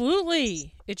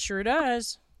 Absolutely. It sure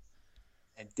does.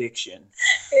 Addiction.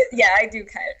 Yeah, I do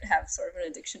kind of have sort of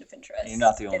an addiction to Pinterest. You're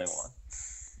not the only one.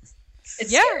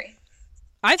 It's scary.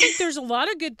 I think there's a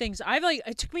lot of good things.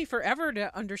 It took me forever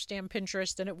to understand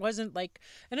Pinterest, and it wasn't like,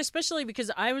 and especially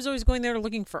because I was always going there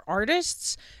looking for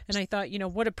artists, and I thought,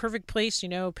 what a perfect place,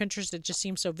 Pinterest, it just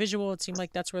seemed so visual. It seemed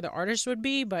like that's where the artists would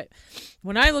be. But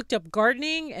when I looked up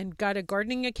gardening and got a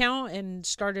gardening account and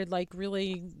started like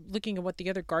really looking at what the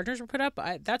other gardeners were put up,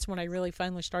 that's when I really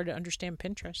finally started to understand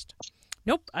Pinterest.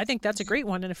 Nope, I think that's a great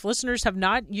one. And if listeners have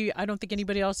not, I don't think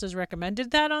anybody else has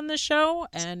recommended that on the show.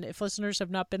 And if listeners have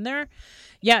not been there,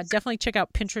 yeah, definitely check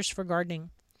out Pinterest for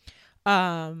gardening.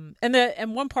 And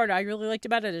one part I really liked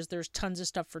about it is there's tons of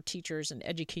stuff for teachers and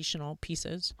educational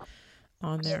pieces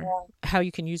on there. Yeah. How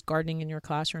you can use gardening in your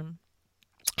classroom.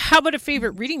 How about a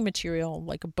favorite reading material,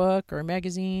 like a book or a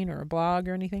magazine or a blog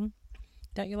or anything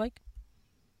that you like?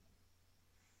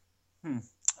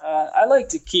 I like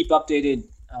to keep updated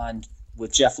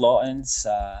with Jeff Lawton's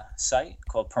site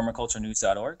called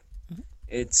permaculturenews.org. Mm-hmm.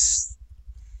 It's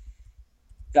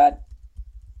got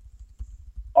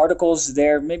articles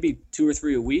there, maybe 2 or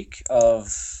 3 a week,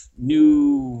 of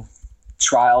new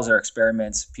trials or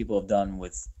experiments people have done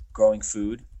with growing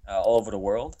food all over the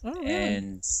world. Oh, really?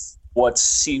 And what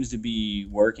seems to be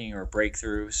working or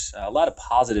breakthroughs. A lot of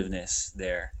positiveness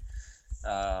there.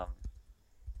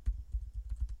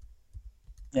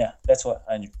 Yeah, that's what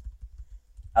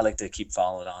I like to keep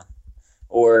following on.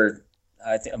 Or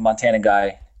I think a Montana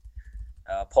guy,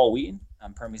 Paul Wheaton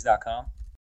on Permies.com.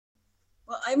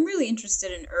 Well, I'm really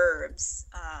interested in herbs.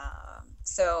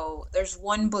 So there's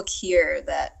one book here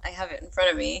that I have it in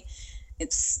front of me.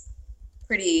 It's a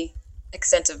pretty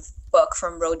extensive book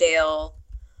from Rodale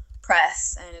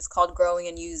Press, and it's called Growing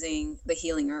and Using the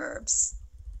Healing Herbs.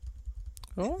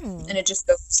 Oh. And it just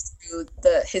goes through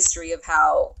the history of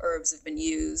how herbs have been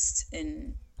used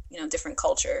in, different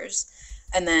cultures,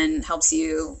 and then helps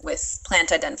you with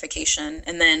plant identification,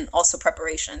 and then also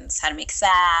preparations, how to make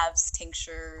salves,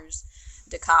 tinctures,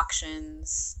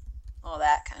 decoctions, all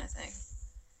that kind of thing.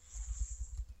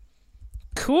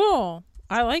 Cool.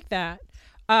 I like that.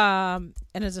 And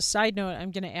as a side note,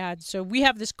 I'm going to add, so we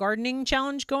have this gardening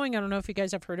challenge going. I don't know if you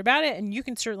guys have heard about it, and you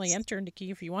can certainly enter,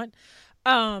 Nikki, if you want.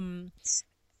 And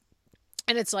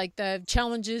it's like the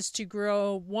challenge is to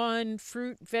grow one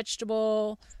fruit,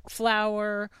 vegetable,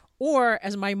 flower, or,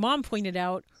 as my mom pointed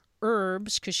out,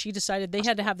 herbs, because she decided they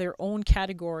had to have their own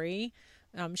category.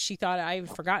 She thought I had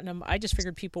forgotten them. I just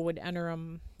figured people would enter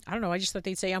them. I don't know. I just thought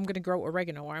they'd say, I'm going to grow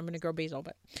oregano or I'm going to grow basil.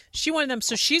 But she wanted them.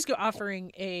 So she's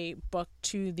offering a book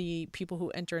to the people who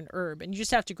enter an herb. And you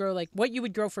just have to grow like what you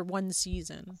would grow for one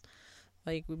season.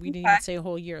 Like we didn't even say a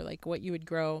whole year, like what you would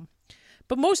grow.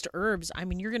 But most herbs, I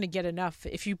mean, you're going to get enough.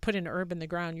 If you put an herb in the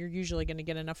ground, you're usually going to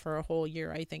get enough for a whole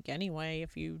year, I think, anyway,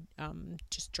 if you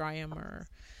just dry them. Or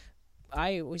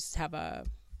I always have a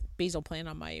basil plant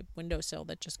on my windowsill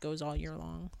that just goes all year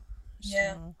long.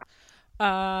 Yeah.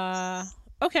 So,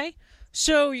 okay.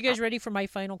 So you guys ready for my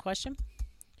final question?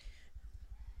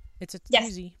 It's a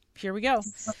doozy. Here we go.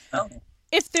 Oh.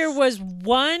 If there was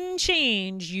one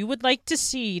change you would like to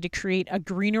see to create a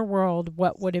greener world,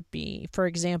 what would it be? For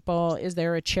example, is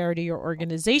there a charity or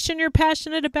organization you're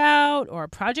passionate about, or a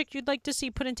project you'd like to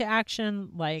see put into action?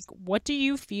 Like, what do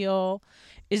you feel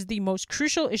is the most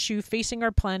crucial issue facing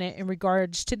our planet in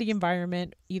regards to the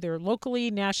environment, either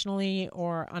locally, nationally,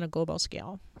 or on a global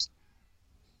scale?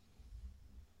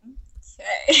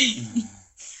 Okay.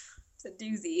 It's a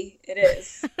doozy. It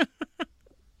is.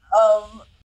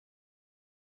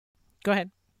 Go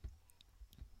ahead.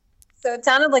 So it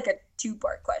sounded like a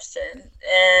 2-part question.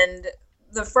 And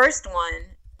the first one,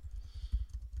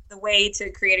 the way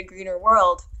to create a greener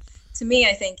world, to me,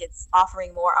 I think it's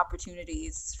offering more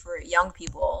opportunities for young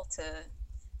people to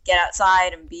get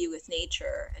outside and be with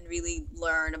nature and really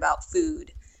learn about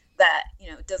food that,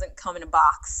 doesn't come in a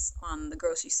box on the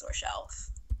grocery store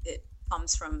shelf. It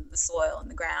comes from the soil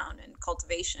and the ground and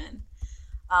cultivation.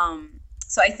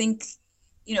 So I think,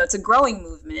 it's a growing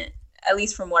movement, at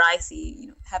least from what I see,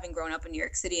 having grown up in New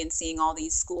York City and seeing all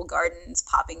these school gardens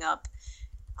popping up.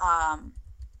 I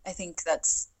think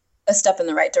that's a step in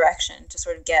the right direction to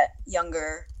sort of get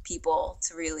younger people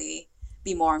to really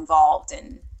be more involved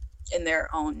in their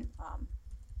own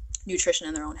nutrition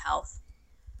and their own health.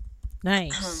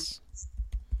 Nice.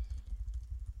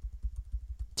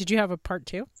 Did you have a part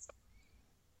 2?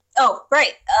 Oh,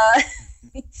 right.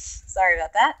 Sorry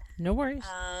about that. No worries.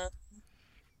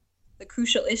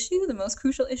 The most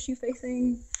crucial issue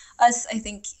facing us, I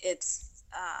think it's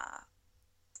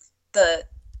the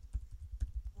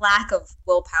lack of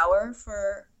willpower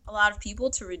for a lot of people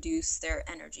to reduce their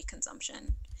energy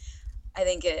consumption. I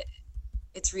think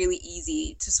it's really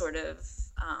easy to sort of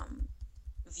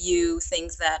view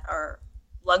things that are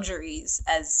luxuries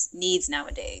as needs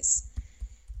nowadays,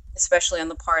 especially on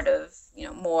the part of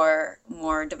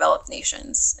more developed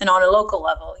nations. And on a local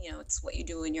level, it's what you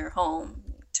do in your home.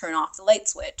 Turn off the light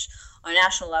switch. On a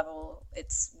national level,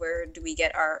 it's where do we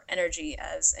get our energy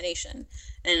as a nation?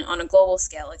 And on a global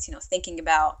scale, it's thinking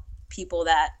about people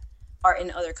that are in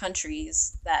other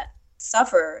countries that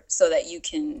suffer, so that you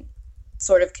can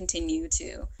sort of continue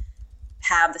to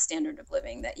have the standard of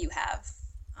living that you have.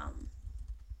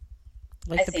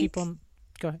 Like the people.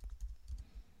 Go ahead.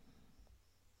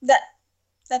 That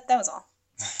was all.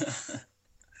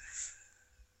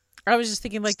 I was just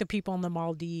thinking like the people in the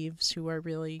Maldives who are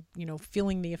really,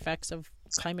 feeling the effects of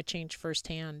climate change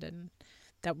firsthand, and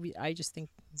I just think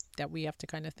that we have to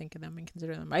kind of think of them and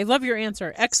consider them. I love your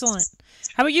answer. Excellent.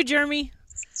 How about you, Jeremy?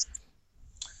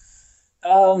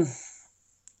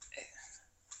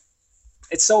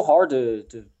 It's so hard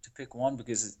to pick one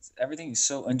because everything is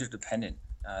so interdependent.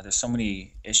 There's so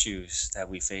many issues that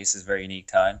we face. This very unique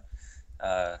time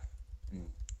in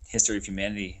history of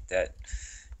humanity that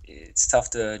it's tough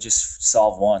to just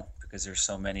solve one because there's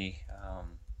so many.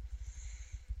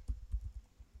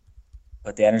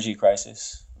 But the energy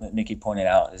crisis that Nikki pointed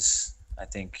out is, I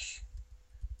think,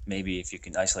 maybe if you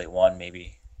can isolate one,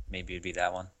 maybe it'd be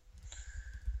that one.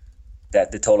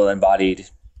 That the total embodied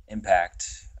impact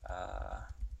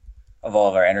of all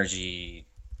of our energy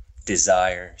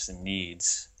desires and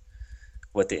needs,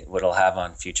 what it'll have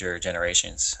on future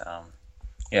generations.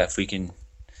 If we can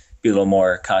be a little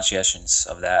more conscientious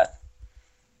of that,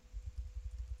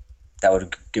 that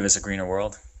would give us a greener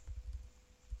world.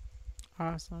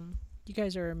 Awesome. You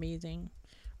guys are amazing.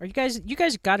 Or you guys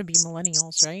got to be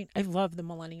millennials, right? I love the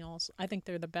millennials. I think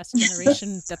they're the best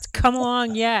generation that's come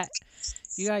along yet.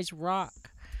 You guys rock.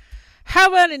 How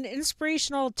about an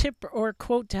inspirational tip or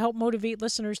quote to help motivate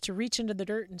listeners to reach into the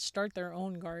dirt and start their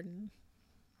own garden?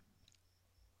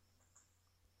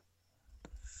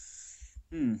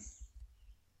 I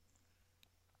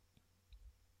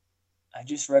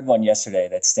just read one yesterday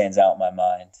that stands out in my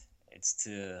mind. It's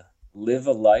to live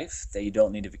a life that you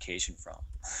don't need a vacation from.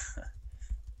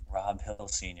 Rob Hill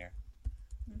Sr.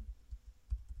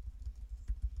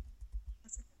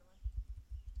 That's a good one.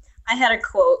 I had a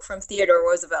quote from Theodore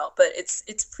Roosevelt, but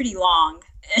it's pretty long,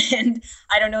 and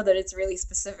I don't know that it's really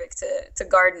specific to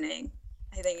gardening.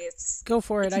 I think it's... Go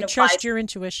for it. I trust your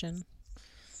intuition.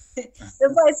 It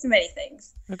applies to many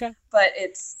things. Okay. But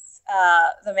it's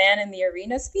the Man in the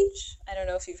Arena speech. I don't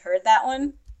know if you've heard that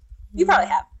one. You probably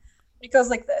have. It goes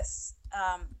like this.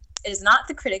 It is not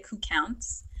the critic who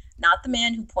counts, not the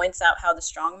man who points out how the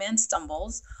strong man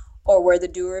stumbles or where the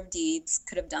doer of deeds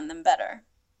could have done them better.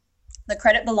 The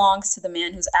credit belongs to the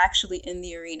man who's actually in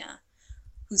the arena,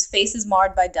 whose face is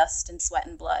marred by dust and sweat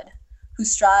and blood, who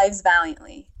strives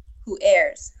valiantly, who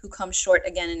errs, who comes short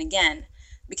again and again,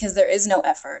 because there is no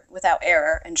effort without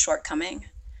error and shortcoming,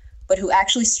 but who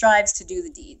actually strives to do the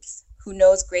deeds, who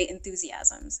knows great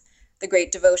enthusiasms, the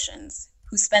great devotions,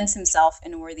 who spends himself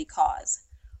in a worthy cause,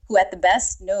 who at the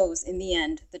best knows in the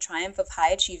end the triumph of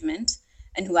high achievement,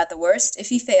 and who at the worst, if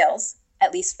he fails,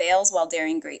 at least fails while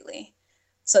daring greatly,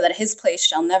 so that his place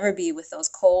shall never be with those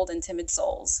cold and timid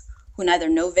souls, who neither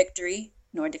know victory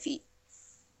nor defeat.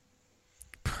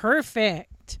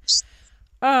 Perfect.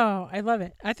 Oh, I love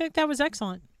it. I think that was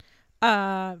excellent.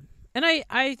 And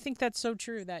I think that's so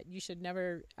true that you should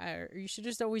never, you should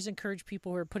just always encourage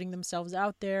people who are putting themselves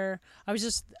out there. I was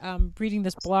just reading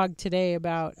this blog today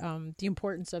about the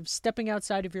importance of stepping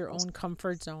outside of your own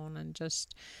comfort zone and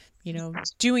just,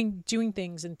 doing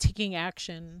things and taking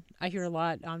action. I hear a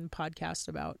lot on podcasts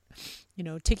about,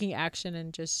 taking action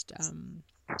and just,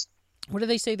 what do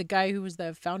they say? The guy who was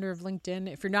the founder of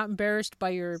LinkedIn, if you're not embarrassed by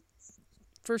your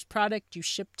first product, you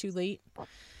ship too late.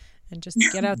 And just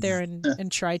get out there and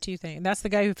try two things. And that's the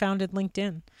guy who founded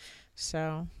LinkedIn.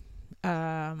 So,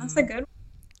 that's a good one.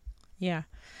 Yeah.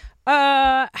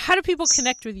 How do people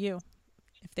connect with you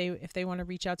if they want to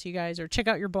reach out to you guys or check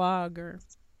out your blog or?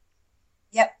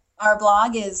 Yep, our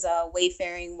blog is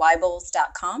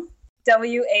wayfaringwybles.com.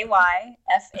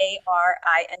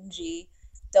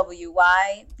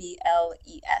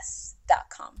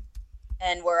 WAYFARINGWYBLES.com,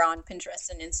 and we're on Pinterest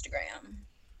and Instagram.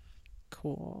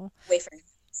 Cool. Wayfaring.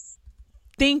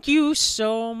 Thank you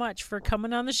so much for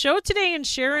coming on the show today and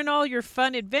sharing all your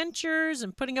fun adventures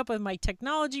and putting up with my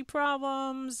technology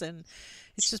problems. And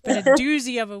it's just been a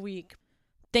doozy of a week.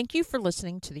 Thank you for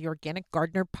listening to the Organic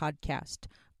Gardener podcast.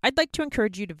 I'd like to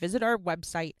encourage you to visit our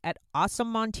website at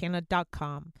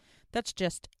awesomemontana.com. That's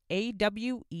just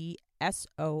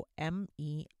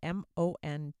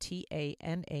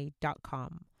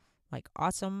AWESOMEMONTANA.com. Like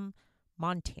Awesome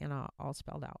Montana, all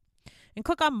spelled out. And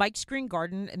click on Mike's Green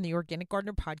Garden in the Organic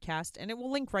Gardener podcast, and it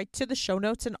will link right to the show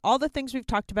notes and all the things we've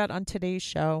talked about on today's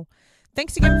show.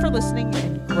 Thanks again for listening,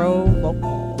 and grow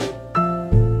local.